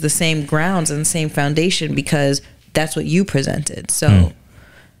to use the same grounds and the same foundation because that's what you presented. So,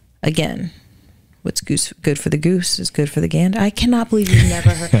 again, what's good for the goose is good for the gander. I cannot believe you've never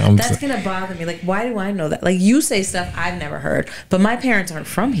heard. That's going to bother me. Like, why do I know that? Like, you say stuff I've never heard, but my parents aren't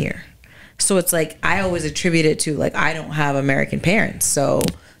from here. So it's like, I always attribute it to, like, I don't have American parents. So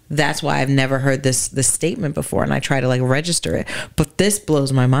that's why I've never heard this statement before. And I try to, like, register it. But this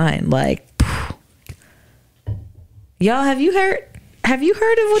blows my mind. Like, y'all, have you heard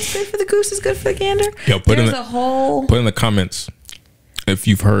of what's good for the goose is good for the gander? Yo, put in the comments if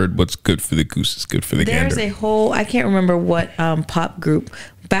you've heard what's good for the goose is good for the gander. There's a whole, I can't remember what pop group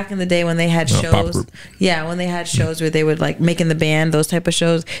back in the day when they had shows. Yeah, when they had shows where they would, like, Making the Band, those type of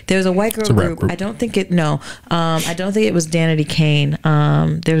shows. There was a white girl group. I don't think it was Danity Kane.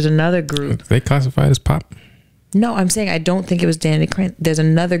 There was another group. They classified as pop? No, I'm saying I don't think it was Danity Kane. There's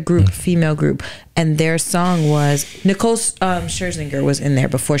another group, female group, and their song was Nicole Scherzinger was in there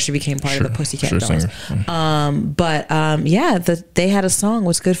before she became part of the Pussycat Dolls. They had a song.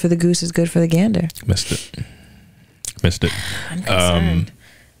 What's good for the goose is good for the gander. Missed it.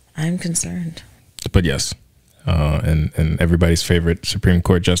 I'm concerned. But yes, and everybody's favorite Supreme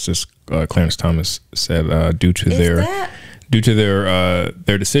Court Justice Clarence Thomas said, due to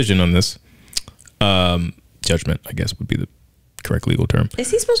their decision on this. Judgment, I guess, would be the correct legal term. Is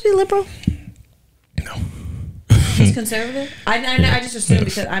he supposed to be liberal? No. He's conservative? I just assumed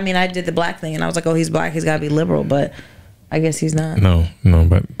because, I mean, I did the black thing and I was like, oh, he's black, he's got to be liberal, but I guess he's not. No,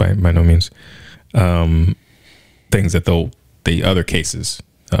 by no means. Things that the other cases,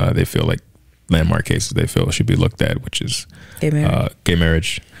 they feel like landmark cases they feel should be looked at, which is gay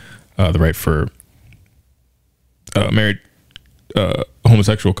marriage, the right for married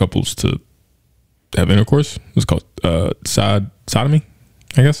homosexual couples to have intercourse. It's called sodomy,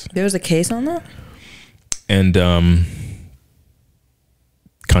 I guess. There was a case on that? And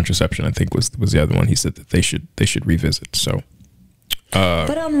contraception, I think, was the other one. He said that they should revisit. So,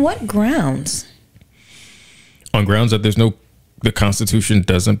 but on what grounds? On grounds that the Constitution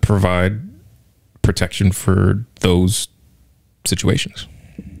doesn't provide protection for those situations.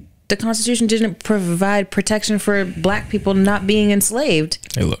 The Constitution didn't provide protection for black people not being enslaved.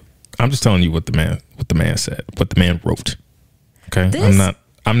 Hey, look. I'm just telling you what the man said, what the man wrote. Okay,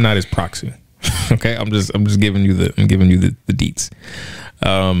 I'm not his proxy. Okay, I'm just giving you the deets.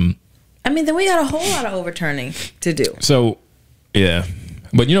 I mean, then we got a whole lot of overturning to do. So, yeah,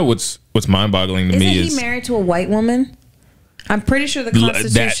 but you know what's mind-boggling to me is he married to a white woman? I'm pretty sure the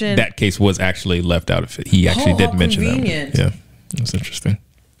Constitution that case was actually left out of it. He actually did mention that one. Yeah, that's interesting.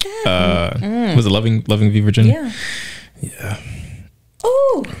 Was it Loving v. Virginia? Yeah.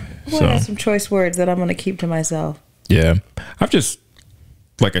 Oh. Well, I have some choice words that I'm going to keep to myself. Yeah. I've just,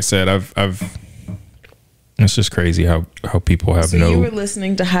 like I said, it's just crazy how people have you were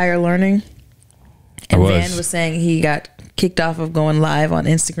listening to Higher Learning? And Van was saying he got kicked off of going live on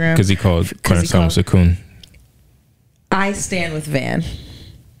Instagram. Because he called Clarence Thomas a coon. I stand with Van.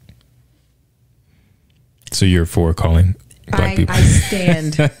 So you're for calling black people? I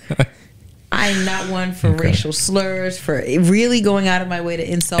stand. I'm not one for racial slurs, for really going out of my way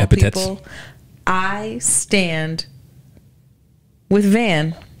to insult people. I stand with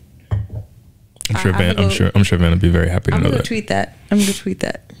Van. I'm sure Van will be very happy to know that. I'm going to tweet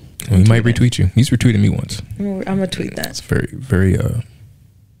that. Well, he might retweet you. He's retweeted me once. I'm going to tweet that. It's very, very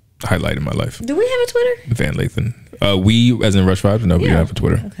highlight in my life. Do we have a Twitter? Van Lathan. We, as in Rush Vibes? No, we don't have a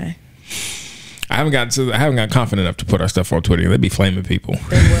Twitter. Okay. I haven't got confident enough to put our stuff on Twitter. They'd be flaming people.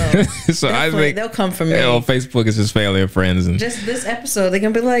 They will. So I think they'll come from me. Facebook is just family and friends, and just this episode, they're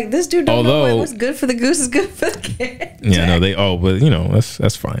gonna be like, "This dude don't know what's good for the goose is good for the cat." Yeah, no, but you know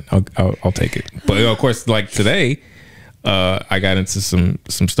that's fine. I'll take it. But of course, like today, I got into some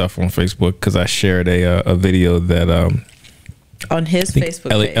stuff on Facebook because I shared a video that on his Facebook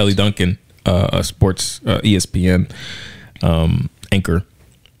page. Ellie Duncan, a sports ESPN anchor,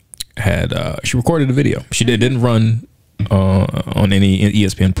 had she recorded a video. She didn't run on any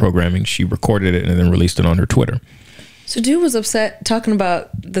ESPN programming. She recorded it and then released it on her Twitter. So dude was upset talking about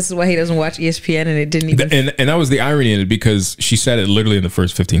this is why he doesn't watch ESPN, and it didn't even... And that was the irony in it, because she said it literally in the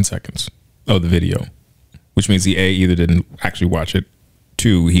first 15 seconds of the video, which means he either didn't actually watch it,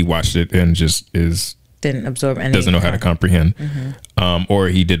 2, he watched it and just didn't absorb anything, doesn't know how to comprehend, or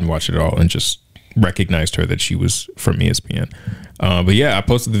he didn't watch it at all and just recognized her that she was from ESPN. But yeah, I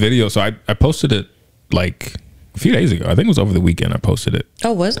posted the video. So I posted it like a few days ago. I think it was over the weekend I posted it.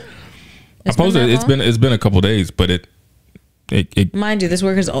 Oh, was it? I posted it. It's been a couple of days, but it mind you, this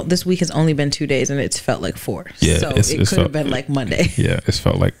week has only been 2 days and it's felt like 4. Yeah, so it could have been like Monday. Yeah, it's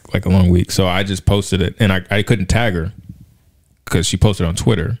felt like a long week. So I just posted it, and I couldn't tag her because she posted on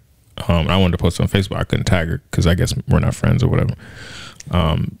Twitter. I wanted to post it on Facebook. I couldn't tag her because I guess we're not friends or whatever.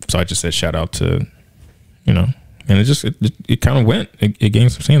 So I just said shout out to, and it kind of went. It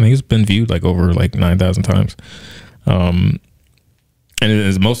gained some steam. I think it's been viewed like over like 9,000 times. And it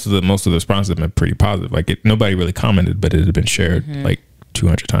is, most of the responses have been pretty positive. Like nobody really commented, but it had been shared like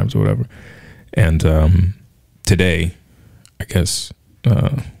 200 times or whatever. And today, I guess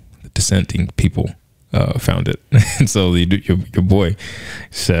the dissenting people found it, and so your boy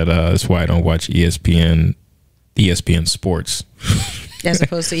said that's why I don't watch ESPN Sports as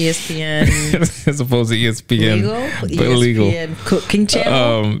opposed to ESPN legal ESPN cooking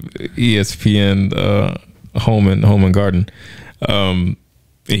channel, ESPN home and garden.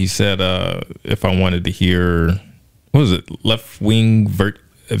 He said if I wanted to hear, what was it, left wing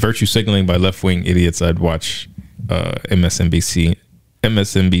virtue signaling by left wing idiots, I'd watch MSNBC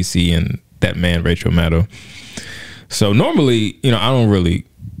and that man Rachel Maddow. So normally, I don't really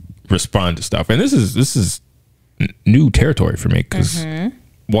respond to stuff, and this is new territory for me, because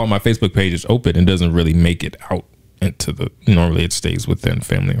while my Facebook page is open, it doesn't really make it out into the, normally it stays within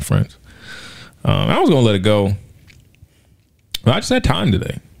family and friends. I was gonna let it go. I just had time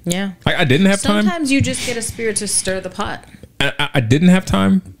today. Yeah. I didn't have time. Sometimes you just get a spirit to stir the pot. I didn't have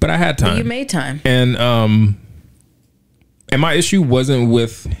time, but I had time. But you made time. And my issue wasn't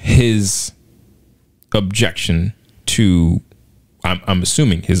with his objection to, I'm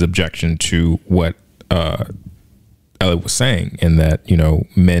assuming his objection to what Elliot was saying, and that,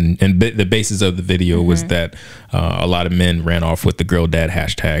 men, and the basis of the video was that a lot of men ran off with the girl dad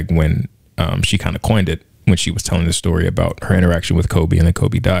hashtag when she kind of coined it, when she was telling the story about her interaction with Kobe, and then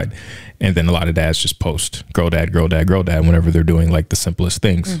Kobe died. And then a lot of dads just post girl dad whenever they're doing like the simplest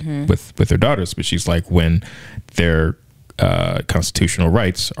things with their daughters. But she's like, when their constitutional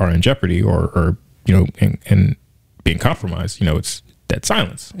rights are in jeopardy or and being compromised, it's dead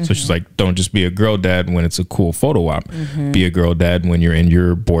silence. So she's like, don't just be a girl dad when it's a cool photo op. Be a girl dad when you're in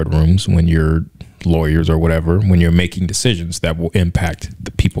your boardrooms, when you're lawyers or whatever, when you're making decisions that will impact the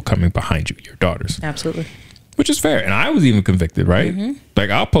people coming behind you, your daughters. Absolutely. Which is fair. And I was even convicted, right?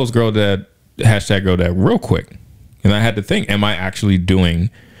 Like, I'll post girl dad, hashtag girl dad real quick. And I had to think, am I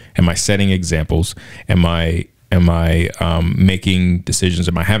setting examples? Am I making decisions?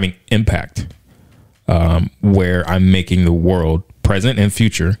 Am I having impact where I'm making the world, present and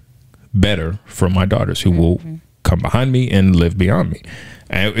future, better for my daughters who will come behind me and live beyond me?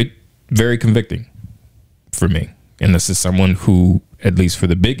 And it very convicting for me. And this is someone who, at least for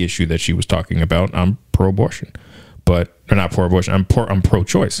the big issue that she was talking about, I'm pro-abortion, or not pro-abortion. I'm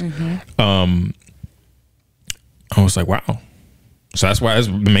pro-choice. I was like, wow. So that's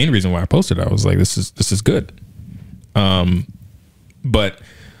the main reason why I posted it. I was like, this is good. But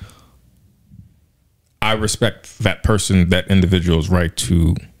I respect that person, that individual's right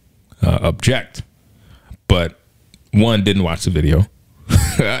to object. But one, didn't watch the video.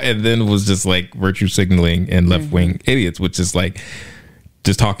 And then was just like virtue signaling and left wing idiots, which is like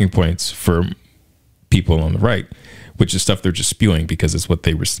just talking points for people on the right, which is stuff they're just spewing because it's what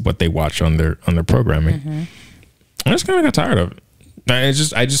they watch on their programming. I just kind of got tired of it.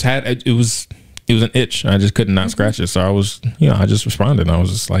 It was an itch. I just could not scratch it. So I was, I just responded. I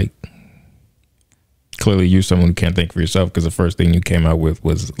was just like, clearly you're someone who can't think for yourself, because the first thing you came out with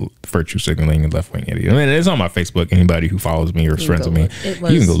was virtue signaling and left wing idiot. I mean, it's on my Facebook. Anybody who follows me or is friends with me,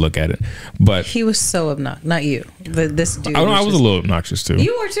 you can go look at it. But he was so obnoxious. Not you. This dude. I was a little obnoxious too.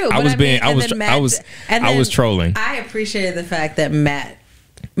 You were too. I was trolling. I appreciated the fact that Matt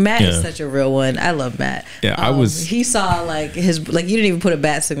is such a real one. I love Matt. Yeah, he saw like you didn't even put a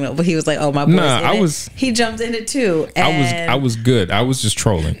bat signal, but he was like, "Oh, my boy's in it." He jumped in it too. And I was good. I was just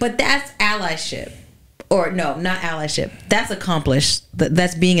trolling. But that's allyship. or no, not allyship. That's accomplished.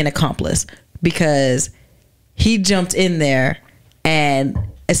 That's being an accomplice, because he jumped in there and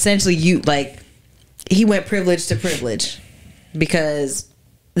essentially he went privilege to privilege, because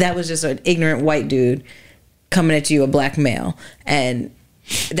that was just an ignorant white dude coming at you, a black male, and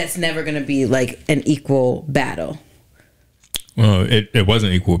that's never going to be like an equal battle. Well, it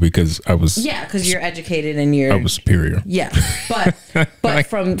wasn't equal because I was. Yeah, because you're educated and I was superior. Yeah, but Like,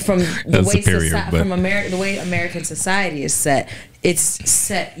 from the way superior, but the way American society is set, it's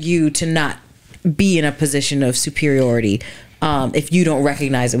set you to not be in a position of superiority if you don't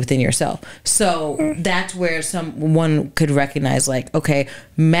recognize it within yourself. So that's where someone could recognize, like, okay,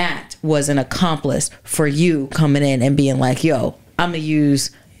 Matt was an accomplice for you coming in and being like, yo, I'm gonna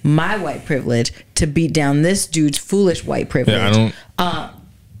use my white privilege to beat down this dude's foolish white privilege. Yeah, I don't.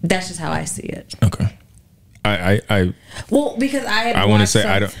 That's just how I see it. Okay. Well, because I want to say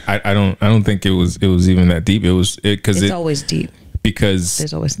I don't think it was even that deep. It's always deep, because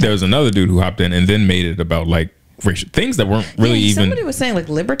there was another dude who hopped in and then made it about like racial things that weren't really even. Somebody was saying like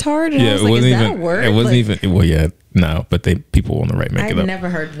libertard. And Yeah, I was it like, wasn't is that even. a word? It wasn't like, even. Well, yeah, no, but people on the right make it up. I've never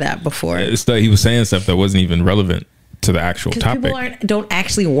heard that before. He was saying stuff that wasn't even relevant to the actual topic. People don't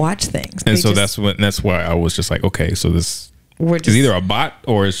actually watch things, and so that's why I was just like, okay, so this is either a bot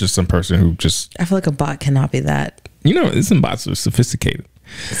or it's just some person who just. I feel like a bot cannot be that. Some bots are sophisticated.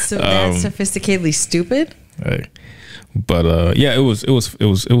 So that's sophisticatedly stupid. But yeah, it was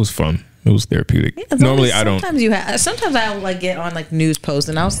fun. It was therapeutic. Yeah, normally I don't. Sometimes I'll like get on like news posts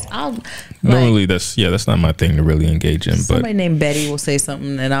and I'll normally that's not my thing to really engage in. Somebody but named Betty will say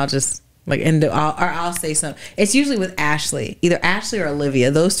something and I'll just like I'll say something. It's usually with Ashley, either Ashley or Olivia.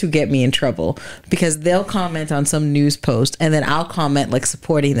 Those two get me in trouble because they'll comment on some news post and then I'll comment like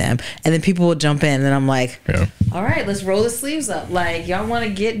supporting them, and then people will jump in and I'm like, yeah. All right, let's roll the sleeves up. Like, y'all want to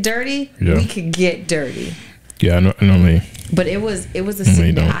get dirty? Yeah. We could get dirty. Yeah, I normally. But it was a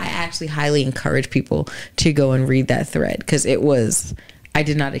scene that I actually highly encourage people to go and read that thread, because I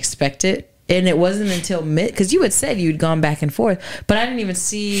did not expect it. And it wasn't until because you had said you'd gone back and forth, but I didn't even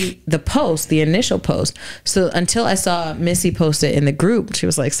see the initial post. So until I saw Missy post it in the group, she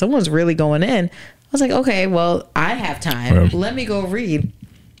was like, someone's really going in. I was like, okay, well, I have time. Let me go read.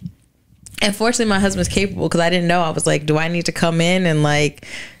 And fortunately, my husband's capable, because I didn't know. I was like, do I need to come in and like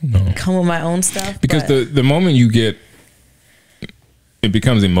come with my own stuff? Because the moment you get, it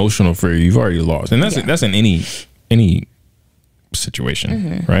becomes emotional for you, you've already lost. And that's in any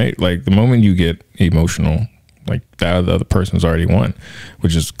situation, right? Like the moment you get emotional, like the other person's already won,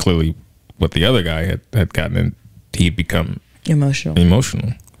 which is clearly what the other guy had gotten, and he'd become emotional.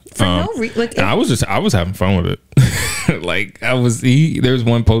 For no reason. Like, I was having fun with it. Like there was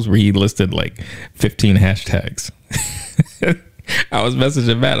one post where he listed like 15 hashtags. I was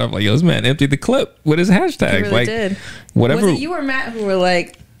messaging Matt. I'm like, yo, this man emptied the clip with his hashtags. He really like did. Whatever. Was it you or Matt who were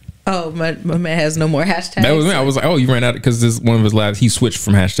like, oh, my man has no more hashtags? That was me. I was like, oh, you ran out, because this one of his last, he switched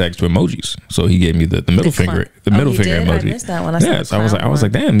from hashtags to emojis. So he gave me the middle finger, middle finger emoji. I missed that one. I was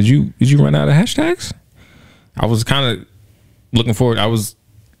like, damn, did you run out of hashtags? I was kind of looking forward. I was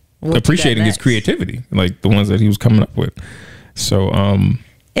appreciating his creativity, like the ones that he was coming up with. So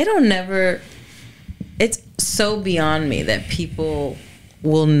it's so beyond me that people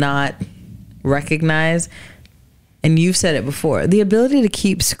will not recognize, and you've said it before, the ability to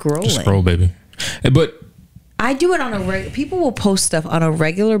keep scrolling. Just scroll, baby. But I do it on people will post stuff on a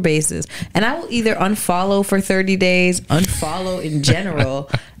regular basis, and I will either unfollow for 30 days, unfollow in general,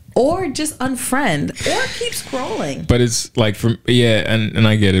 or just unfriend, or keep scrolling. But it's like, and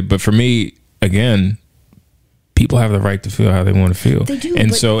I get it. But for me, again, people have the right to feel how they want to feel. They do.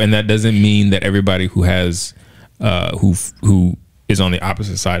 And that doesn't mean that everybody who has, who is on the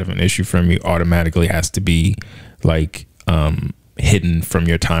opposite side of an issue from you automatically has to be like hidden from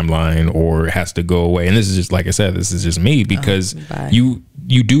your timeline or has to go away. And this is just, like I said, this is just me, because you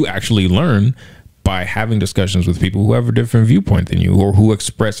do actually learn by having discussions with people who have a different viewpoint than you, or who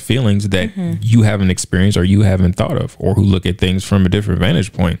express feelings that you haven't experienced or you haven't thought of, or who look at things from a different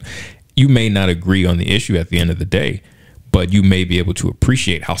vantage point. You may not agree on the issue at the end of the day, but you may be able to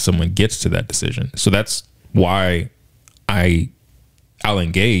appreciate how someone gets to that decision. So that's why I'll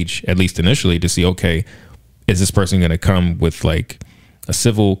engage, at least initially, to see, okay, is this person going to come with like a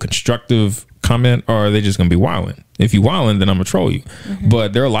civil, constructive comment, or are they just going to be wilding? If you wilding, then I'm going to troll you.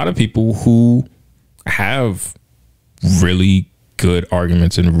 But there are a lot of people who have really good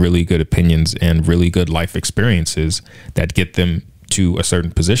arguments and really good opinions and really good life experiences that get them to a certain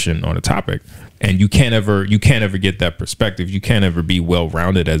position on a topic. And you can't ever get that perspective. You can't ever be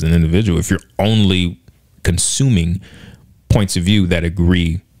well-rounded as an individual if you're only consuming points of view that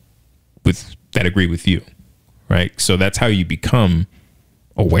agree with that agree with you, right? So that's how you become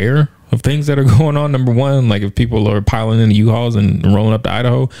aware of things that are going on. Number one, like if people are piling into U-Hauls and rolling up to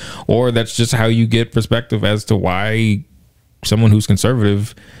Idaho, or that's just how you get perspective as to why someone who's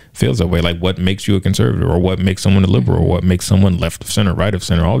conservative feels that way. Like what makes you a conservative, or what makes someone a liberal, or what makes someone left of center, right of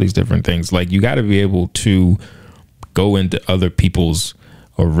center, all these different things. Like you got to be able to go into other people's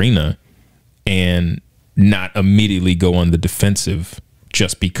arena and not immediately go on the defensive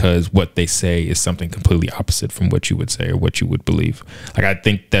just because what they say is something completely opposite from what you would say or what you would believe. Like I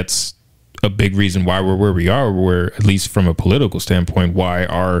think that's a big reason why we're where we are, where at least from a political standpoint, why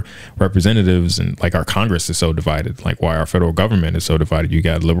our representatives and like our Congress is so divided, like why our federal government is so divided. You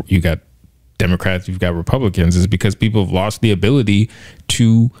got Democrats, you've got Republicans, is because people have lost the ability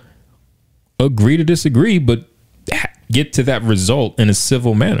to agree to disagree, but get to that result in a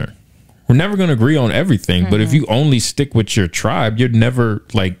civil manner. We're never going to agree on everything, but if you only stick with your tribe, you're never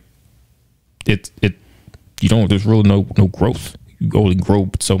like you don't, there's really no growth. You only grow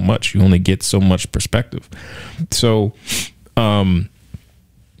so much. You only get so much perspective. So,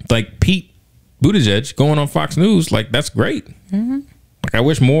 like Pete Buttigieg going on Fox News, like that's great. Like I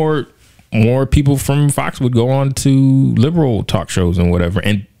wish more people from Fox would go on to liberal talk shows and whatever,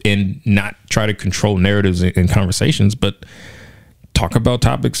 and not try to control narratives and conversations, but talk about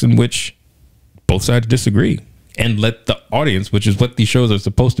topics in which both sides disagree, and let the audience, which is what these shows are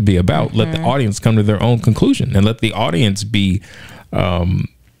supposed to be about, let the audience come to their own conclusion, and let the audience be learn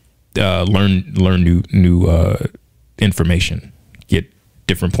new information, get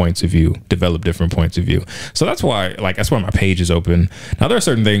different points of view, develop different points of view. So that's why my page is open. Now there are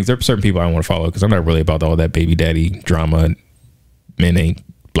certain people I don't want to follow because I'm not really about all that baby daddy drama. Men ain't,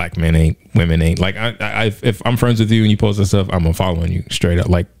 black men ain't, women ain't. Like if I'm friends with you and you post that stuff, I'm unfollowing you straight up,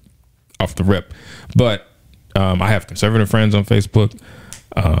 like off the rip. But I have conservative friends on Facebook.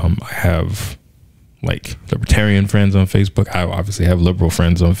 I have like libertarian friends on Facebook. I obviously have liberal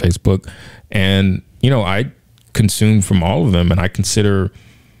friends on Facebook, and I consume from all of them, and I consider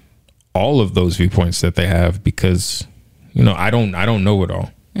all of those viewpoints that they have, because I don't know it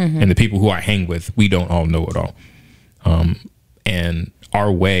all, and the people who I hang with, we don't all know it all, and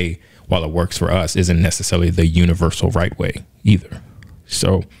our way, while it works for us, isn't necessarily the universal right way either.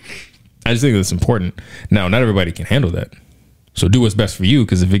 So I just think that's important. Now, not everybody can handle that. So do what's best for you,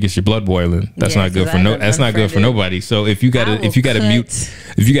 because if it gets your blood boiling, that's not good for not good for nobody. So if you got to mute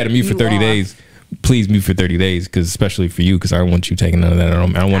for 30 days, please mute for 30 days, because especially for you, because I don't want you taking none of that. I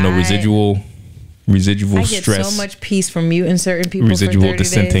don't want no residual I get stress. So much peace from muting certain people. Residual for 30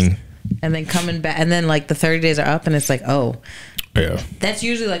 dissenting. Days, and then coming back, and then like the 30 days are up, and it's like, oh. Yeah. That's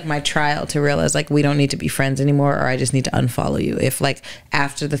usually like my trial to realize like we don't need to be friends anymore, or I just need to unfollow you. If like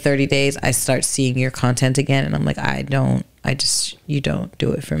after the 30 days I start seeing your content again and I'm like, you don't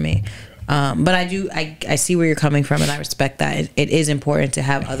do it for me. But I see where you're coming from, and I respect that. It is important to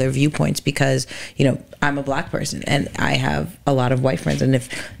have other viewpoints, because I'm a black person and I have a lot of white friends, and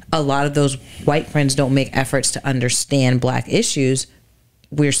if a lot of those white friends don't make efforts to understand black issues,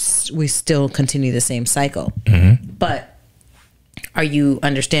 we still continue the same cycle. But are you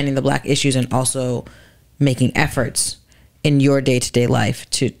understanding the black issues and also making efforts in your day-to-day life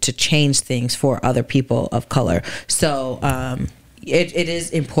to change things for other people of color? So it is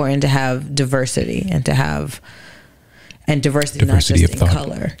important to have diversity, and to have diversity not just in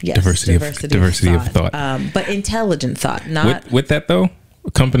color. Yes, diversity of thought. But intelligent thought. Not with that though,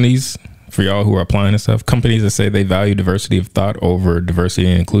 companies, for y'all who are applying this stuff, companies that say they value diversity of thought over diversity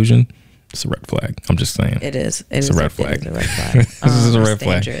and inclusion, it's a red flag. I'm just saying. It's a red flag. It is a red flag. This is a red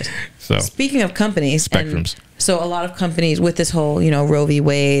flag. So speaking of companies, spectrums. So a lot of companies with this whole, Roe v.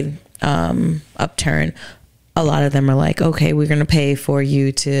 Wade upturn, a lot of them are like, okay, we're going to pay for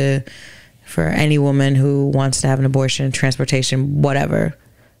any woman who wants to have an abortion, transportation, whatever.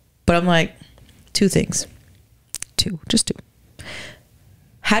 But I'm like, just two.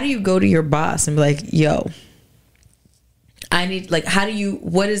 How do you go to your boss and be like, yo, I need,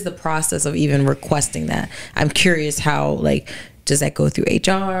 what is the process of even requesting that? I'm curious how, does that go through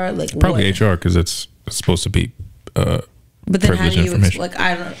HR? Probably HR, because it's supposed to be but then how do you,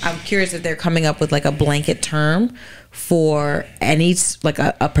 I'm curious if they're coming up with a blanket term for any,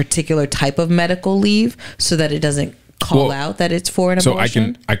 a particular type of medical leave, so that it doesn't call out that it's for an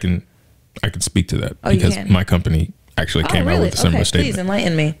abortion? So I can speak to that, because my company actually came out with a similar statement. Please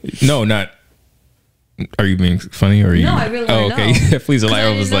enlighten me. No, not. Are you being funny, or are you? No, I really want to know. Okay, please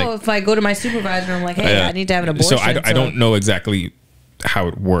enlighten. I was like, if I go to my supervisor, I'm like, hey, I need to have an abortion. So I don't know exactly how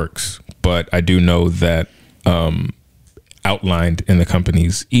it works, but I do know that outlined in the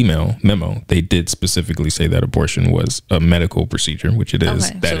company's memo, they did specifically say that abortion was a medical procedure, which it is.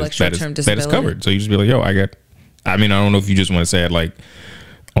 Okay. That, So, is like, that is covered. So you just be like, yo, I don't know if you just want to say it like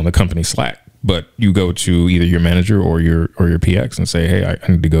on the company Slack, but you go to either your manager or your PX and say, hey,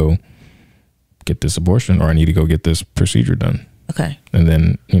 I need to go get this abortion, or I need to go get this procedure done. Okay. And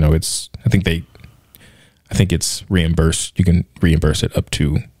then, I think it's reimbursed. You can reimburse it up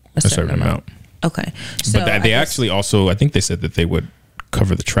to a certain amount. Okay. So but they actually also, I think they said that they would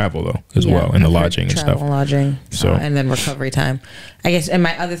cover the travel though as well, and the lodging and stuff. Lodging. So and then recovery time, I guess. And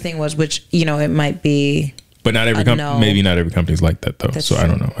my other thing was, which, it might be, but not every maybe not every company's like that though. So true. I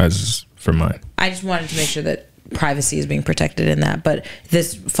don't know. As for mine, I just wanted to make sure that privacy is being protected in that. But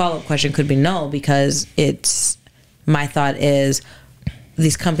this follow-up question could be no, because my thought is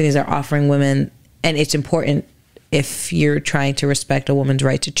these companies are offering women, and it's important if you're trying to respect a woman's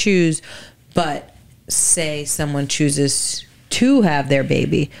right to choose. But say someone chooses to have their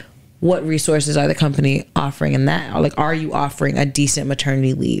baby, what resources are the company offering in that? Like, are you offering a decent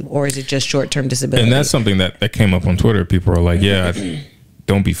maternity leave, or is it just short-term disability? And that's something that came up on Twitter. People are like, yeah,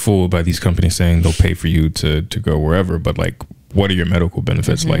 don't be fooled by these companies saying they'll pay for you to go wherever. But like, what are your medical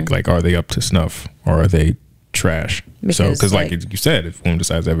benefits? Like, are they up to snuff, or are they trash? Because like you said, if a woman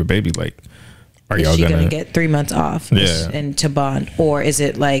decides to have a baby, like, are y'all gonna get 3 months off and to bond? Or is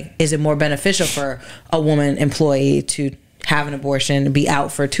it more beneficial for a woman employee to have an abortion, be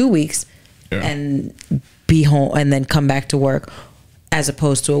out for 2 weeks and be home and then come back to work, as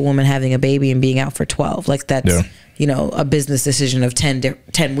opposed to a woman having a baby and being out for 12? Like, that's a business decision of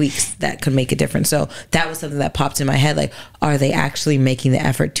 10 weeks that could make a difference. So that was something that popped in my head. Like, are they actually making the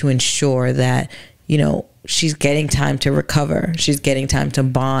effort to ensure that she's getting time to recover, she's getting time to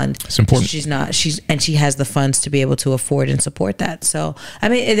bond? It's important. She has the funds to be able to afford and support that. So I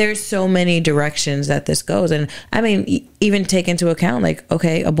mean, there's so many directions that this goes. And I mean, even take into account, like,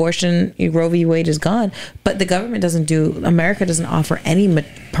 okay, abortion, Roe v. Wade is gone, but the government America doesn't offer any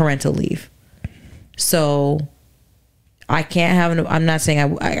parental leave. So I can't have I'm not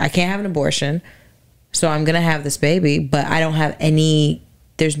saying I can't have an abortion, so I'm gonna have this baby, but I don't have any.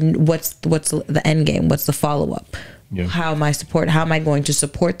 What's the end game? What's the follow up? Yeah. How am I going to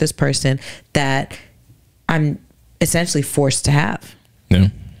support this person that I'm essentially forced to have? Yeah.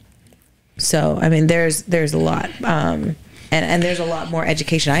 So I mean, there's a lot, and there's a lot more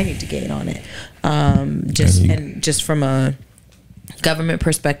education I need to gain on it. Just from a government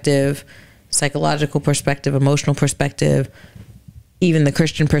perspective, psychological perspective, emotional perspective, even the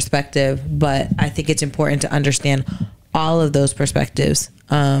Christian perspective. But I think it's important to understand all of those perspectives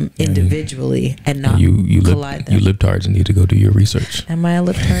individually and not collide them. You libtards need to go do your research. Am I a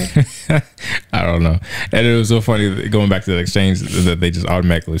libtard? I don't know. And it was so funny going back to that exchange that they just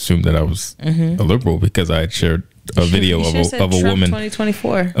automatically assumed that I was a liberal because I had shared a video of a woman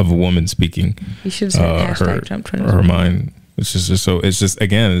 2024 of a woman speaking. You should have said hashtag Trump 2024. Her mind. It's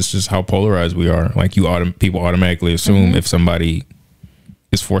just how polarized we are. Like, people automatically assume if somebody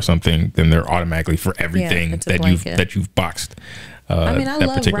is for something, then they're automatically for everything that you've boxed. I mean, I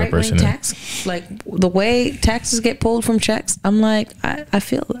love right-wing tax. Like, the way taxes get pulled from checks, I'm like, I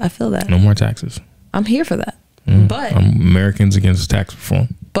feel that. No more taxes. I'm here for that. But Americans against tax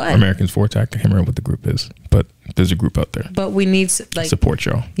reform. But Americans for tax. I can't remember what the group is, but there's a group out there. But we need support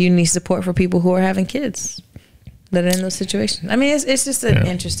y'all. You need support for people who are having kids that are in those situations. I mean, it's just an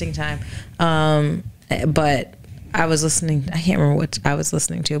interesting time. But I was listening. I can't remember what I was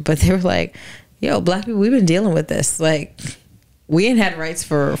listening to, but they were like, "Yo, black people, we've been dealing with this. Like, we ain't had rights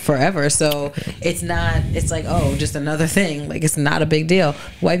for forever. So it's not. It's like, oh, just another thing. Like, it's not a big deal.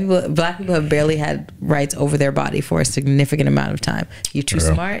 Black people have barely had rights over their body for a significant amount of time. You're too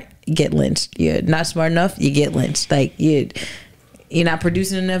smart, you get lynched. You're not smart enough, you get lynched. Like, you're not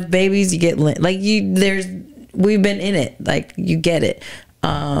producing enough babies, you get lynched. Like, we've been in it. Like, you get it.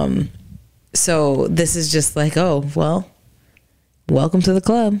 So this is just like, oh, well, welcome to the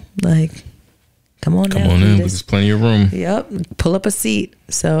club. Like, come on in. There's plenty of room. Yep. Pull up a seat.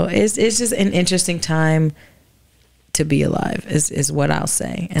 So it's just an interesting time to be alive is what I'll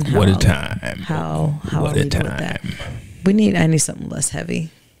say. And what a time. How what a time. I need something less heavy.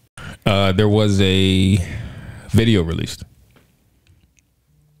 There was a video released.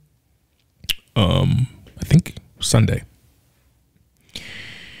 I think Sunday.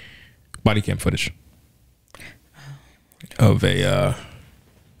 Body cam footage of a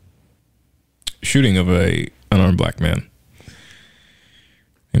shooting of a unarmed black man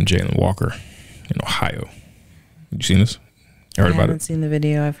named Jayland Walker in Ohio. You seen this? I haven't seen the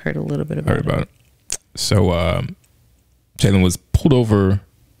video. I've heard a little bit about it. So Jayland was pulled over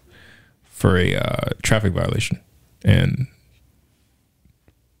for a traffic violation, and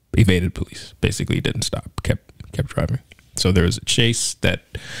evaded police. Basically, he didn't stop, kept driving. So there was a chase that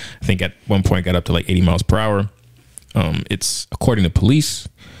I think at one point got up to like 80 miles per hour. It's according to police,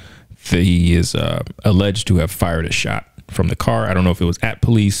 he is alleged to have fired a shot from the car. I don't know if it was at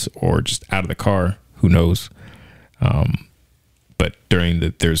police or just out of the car. Who knows? But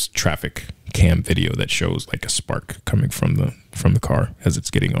there's traffic cam video that shows like a spark coming from the car as it's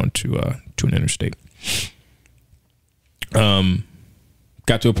getting onto to an interstate.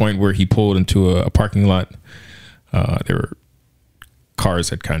 Got to a point where he pulled into a parking lot. There were cars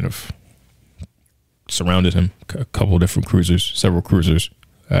had kind of surrounded him, a couple of different cruisers, several cruisers,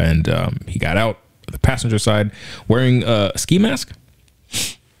 and he got out of the passenger side wearing a ski mask,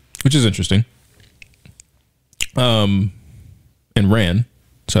 which is interesting, and ran.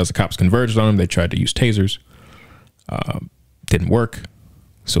 So as the cops converged on him, they tried to use tasers. Didn't work.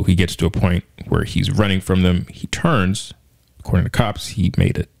 So he gets to a point where he's running from them. He turns. According to cops, he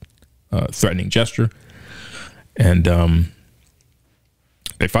made a threatening gesture, and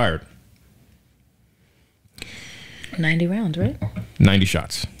they fired 90 rounds, right? 90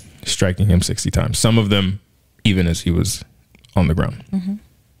 shots, striking him 60 times. Some of them even as he was on the ground. Mm-hmm.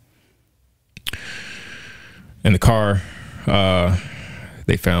 In the car,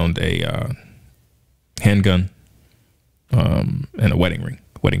 they found a handgun and a wedding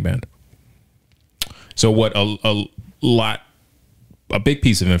band. So what a big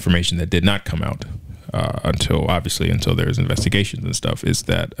piece of information that did not come out until there's investigations and stuff is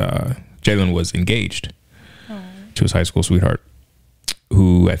that Jayland was engaged to his high school sweetheart,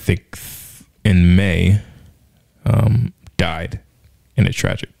 who I think in May died in a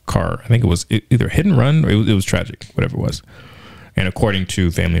tragic car. I think it was either hit and run or it was tragic, whatever it was. And according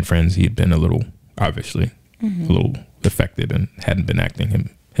to family and friends, he had been a little affected and hadn't been acting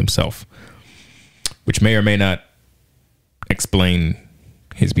himself, which may or may not explain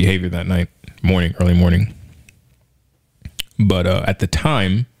his behavior that night, early morning. But at the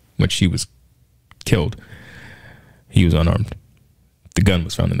time when she was killed, he was unarmed. The gun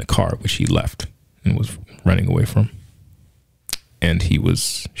was found in the car, which he left and was running away from. And he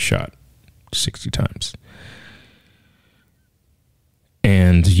was shot 60 times.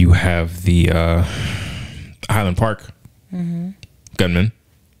 And you have the Highland Park gunman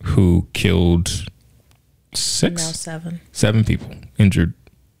who killed seven people, injured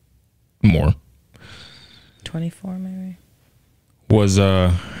more. 24 maybe. Was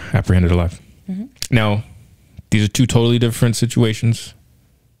apprehended alive. Mm-hmm. Now, these are two totally different situations,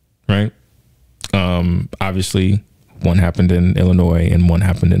 right? Obviously, one happened in Illinois and one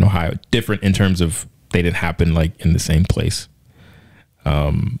happened in Ohio. Different in terms of they didn't happen like in the same place.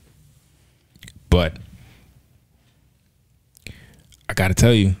 But I gotta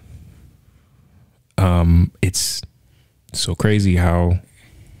tell you, it's so crazy how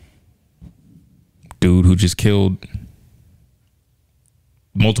dude who just killed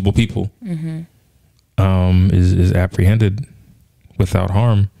multiple people is apprehended without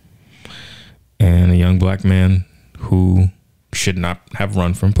harm, and a young black man who should not have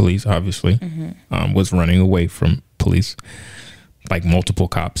run from police, obviously, was running away from police, like multiple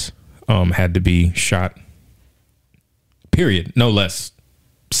cops, had to be shot, period, no less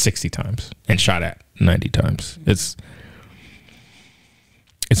 60 times and shot at 90 times. It's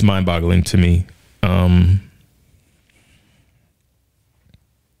mind-boggling to me.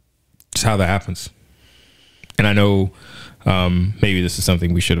 It's how that happens. And I know maybe this is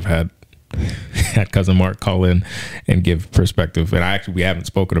something we should have had Cousin Mark call in and give perspective. And we haven't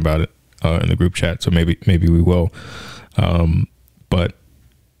spoken about it in the group chat, so maybe we will. But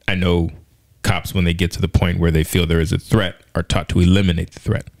I know cops, when they get to the point where they feel there is a threat, are taught to eliminate the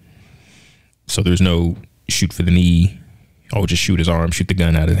threat. So there's no shoot for the knee, just shoot his arm, shoot the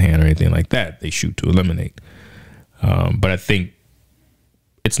gun out of his hand or anything like that. They shoot to eliminate. But I think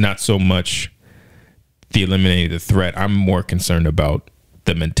it's not so much the eliminating the threat. I'm more concerned about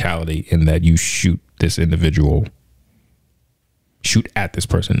the mentality in that you shoot this individual, shoot at this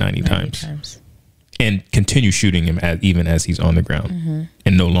person 90 times and continue shooting him even as he's on the ground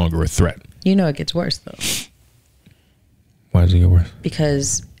and no longer a threat. You know, it gets worse though. Why does it get worse?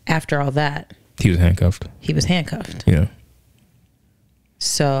 Because after all that, he was handcuffed. Yeah.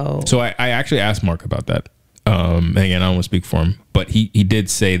 So I actually asked Mark about that. Again, I don't want to speak for him, but he did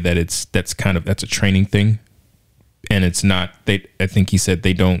say that that's a training thing, and it's not. I think he said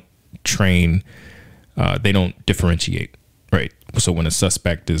they don't train, they don't differentiate, right? So when a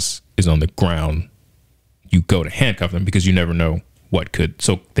suspect is on the ground, you go to handcuff them because you never know what could.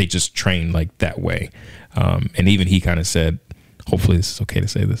 So they just train like that way, and even he kind of said, hopefully this is okay to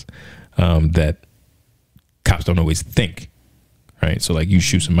say this, that cops don't always think. right? So like you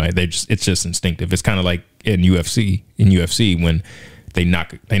shoot somebody, it's just instinctive. It's kind of like in UFC. In UFC, when they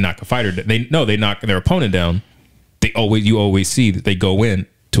knock a fighter, they knock their opponent down. You always see that they go in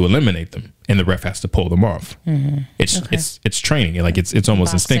to eliminate them, and the ref has to pull them off. It's training. Like it's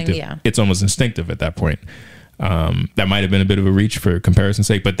almost Boxing, instinctive. yeah. It's almost instinctive at that point. That might have been a bit of a reach for comparison's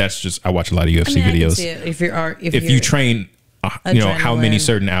sake, but that's just, I watch a lot of UFC videos. If you train, how many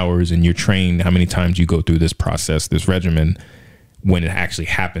certain hours, and you're trained, how many times you go through this process, this regimen, when it actually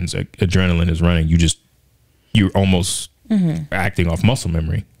happens, adrenaline is running. You're almost acting off muscle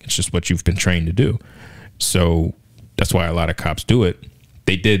memory. It's just what you've been trained to do. So that's why a lot of cops do it.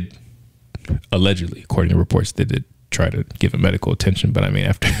 They did, allegedly, according to reports, they did try to give him medical attention. But I mean,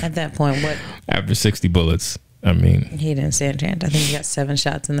 at that point, after 60 bullets, I mean, he didn't stand a chance. I think he got 7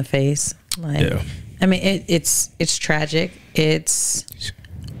 shots in the face. Yeah. I mean, it's tragic. It's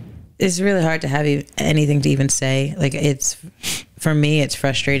really hard to have anything to even say. Like, for me, it's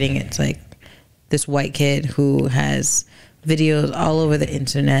frustrating. It's like this white kid who has videos all over the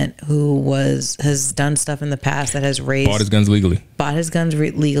internet, who has done stuff in the past that has raised, bought his guns legally.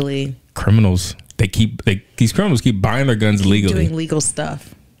 Criminals, these criminals keep buying their guns legally, doing legal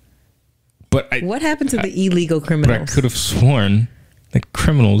stuff. But what happened to the illegal criminals? But I could have sworn that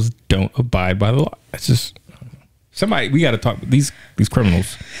criminals don't abide by the law. It's just we got to talk. These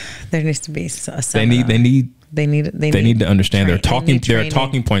criminals. There needs to be they need to understand. There are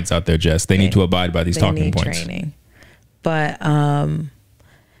talking points out there, Jess. They need to abide by these talking points. Training. But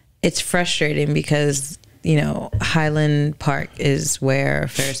it's frustrating because Highland Park is where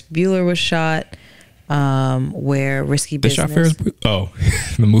Ferris Bueller was shot, where Risky Business. They shot Ferris Bueller? Oh,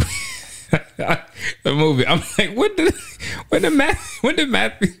 the movie. The movie. I'm like, when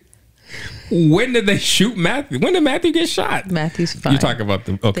did they shoot Matthew? When did Matthew get shot? Matthew's fine. You're talking about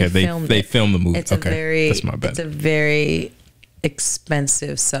they filmed the movie. That's my bad. It's a very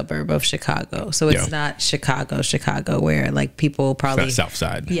expensive suburb of Chicago, so it's not Chicago where like people probably South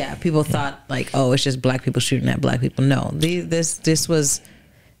Side. Yeah, people thought like, oh, it's just black people shooting at black people. No, this was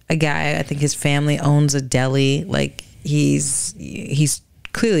a guy. I think his family owns a deli. Like he's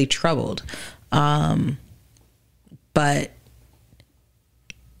clearly troubled, but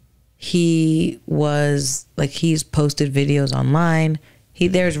he's posted videos online.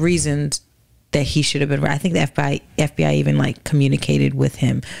 There's reasons that he should have been. I think the FBI even like communicated with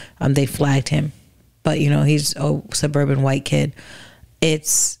him. They flagged him, but he's a suburban white kid. I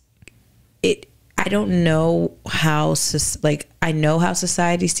don't know how I know how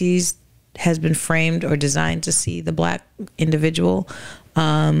society has been framed or designed to see the black individual.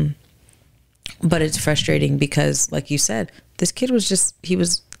 But it's frustrating because, like you said, this kid he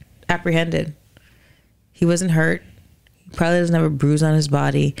was apprehended. He wasn't hurt. He probably doesn't have a bruise on his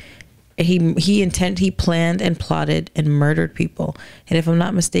body. He planned and plotted and murdered people. And if I'm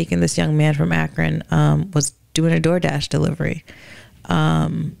not mistaken, this young man from Akron was doing a DoorDash delivery.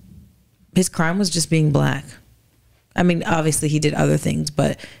 His crime was just being black. I mean, obviously he did other things,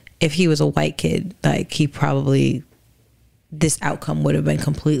 but if he was a white kid, like this outcome would have been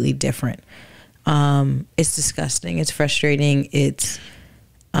completely different. It's disgusting. It's frustrating.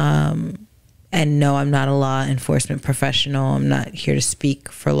 And no, I'm not a law enforcement professional. I'm not here to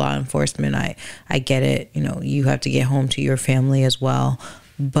speak for law enforcement. I get it. You have to get home to your family as well.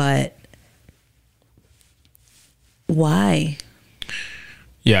 But why?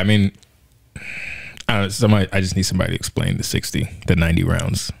 Yeah, I mean, I just need somebody to explain the 90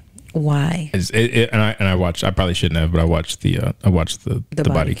 rounds. Why? And I watched. I probably shouldn't have, but I watched the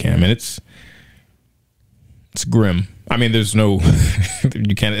body cam, and it's grim. I mean, there's no,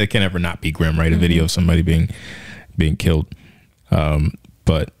 it can't ever not be grim, right? A video of somebody being killed.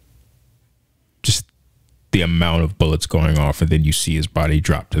 But just the amount of bullets going off, and then you see his body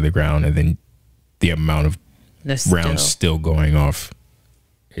drop to the ground, and then the amount of rounds still going off.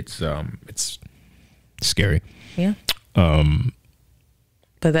 It's scary. Yeah.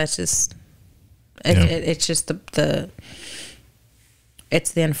 But that's just, it's just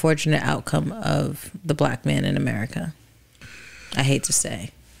it's the unfortunate outcome of the black man in America. I hate to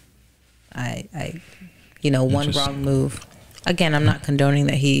say. One wrong move. Again, I'm not condoning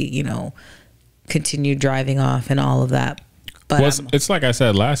that he, continued driving off and all of that. But it's like I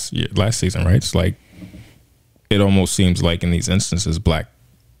said last season, right? It's like, it almost seems like in these instances, black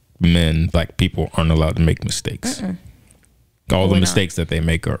people aren't allowed to make mistakes. All the mistakes that they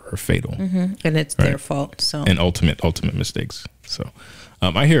make are fatal. And it's their fault. So, and ultimate mistakes. So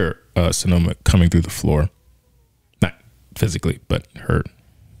I hear Sonoma coming through the floor, not physically, but her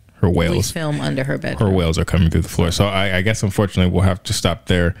wails. We film under her bedroom. Her wails are coming through the floor. So I guess unfortunately we'll have to stop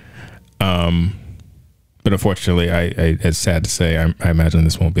there. But unfortunately, it's sad to say, I imagine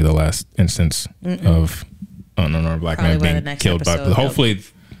this won't be the last instance of an unarmed black man being killed by. Hopefully,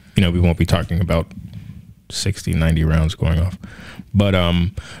 we won't be talking about 60, 90 rounds going off. But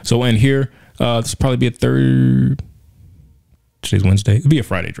so we'll end here. This will probably be today's Wednesday. It'll be a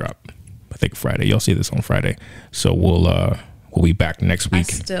Friday drop. I think Friday. Y'all see this on Friday. So we'll be back next week.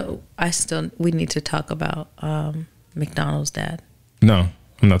 We need to talk about McDonald's dad. No,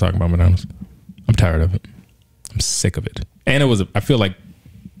 I'm not talking about McDonald's. I'm tired of it. I'm sick of it. And I feel like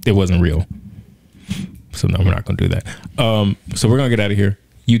it wasn't real. So no, we're not going to do that. So we're going to get out of here.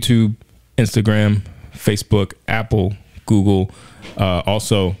 YouTube, Instagram, Facebook, Apple, Google.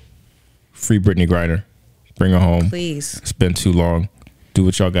 Also, free Brittany Griner. Bring her home. Please. It's been too long. Do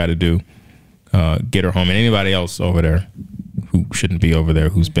what y'all got to do. Get her home. And anybody else over there who shouldn't be over there,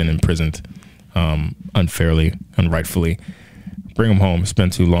 who's been imprisoned unfairly, unrightfully. Bring them home. It's been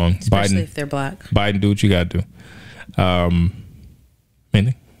too long. Especially Biden, if they're black. Biden, do what you got to do.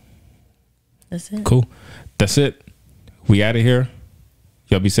 Anything? That's it. Cool. That's it. We out of here.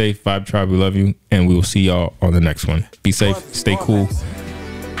 Y'all be safe. Vibe Tribe, we love you. And we will see y'all on the next one. Be safe. Stay cool.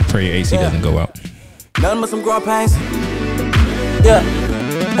 Pray your AC doesn't go out. None but some growing pains. Yeah.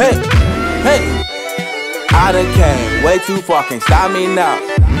 Hey. I done came way too far, can't stop me now.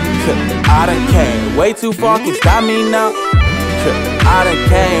 I done came way too far, can't stop me now. I done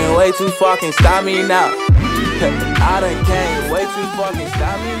came way too far, can't stop me now. I done came way too far, can't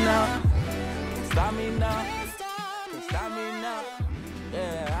stop me now. Can't stop me now. Can't stop me now.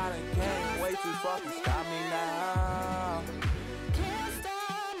 Yeah, I done came way too far, can't stop me now.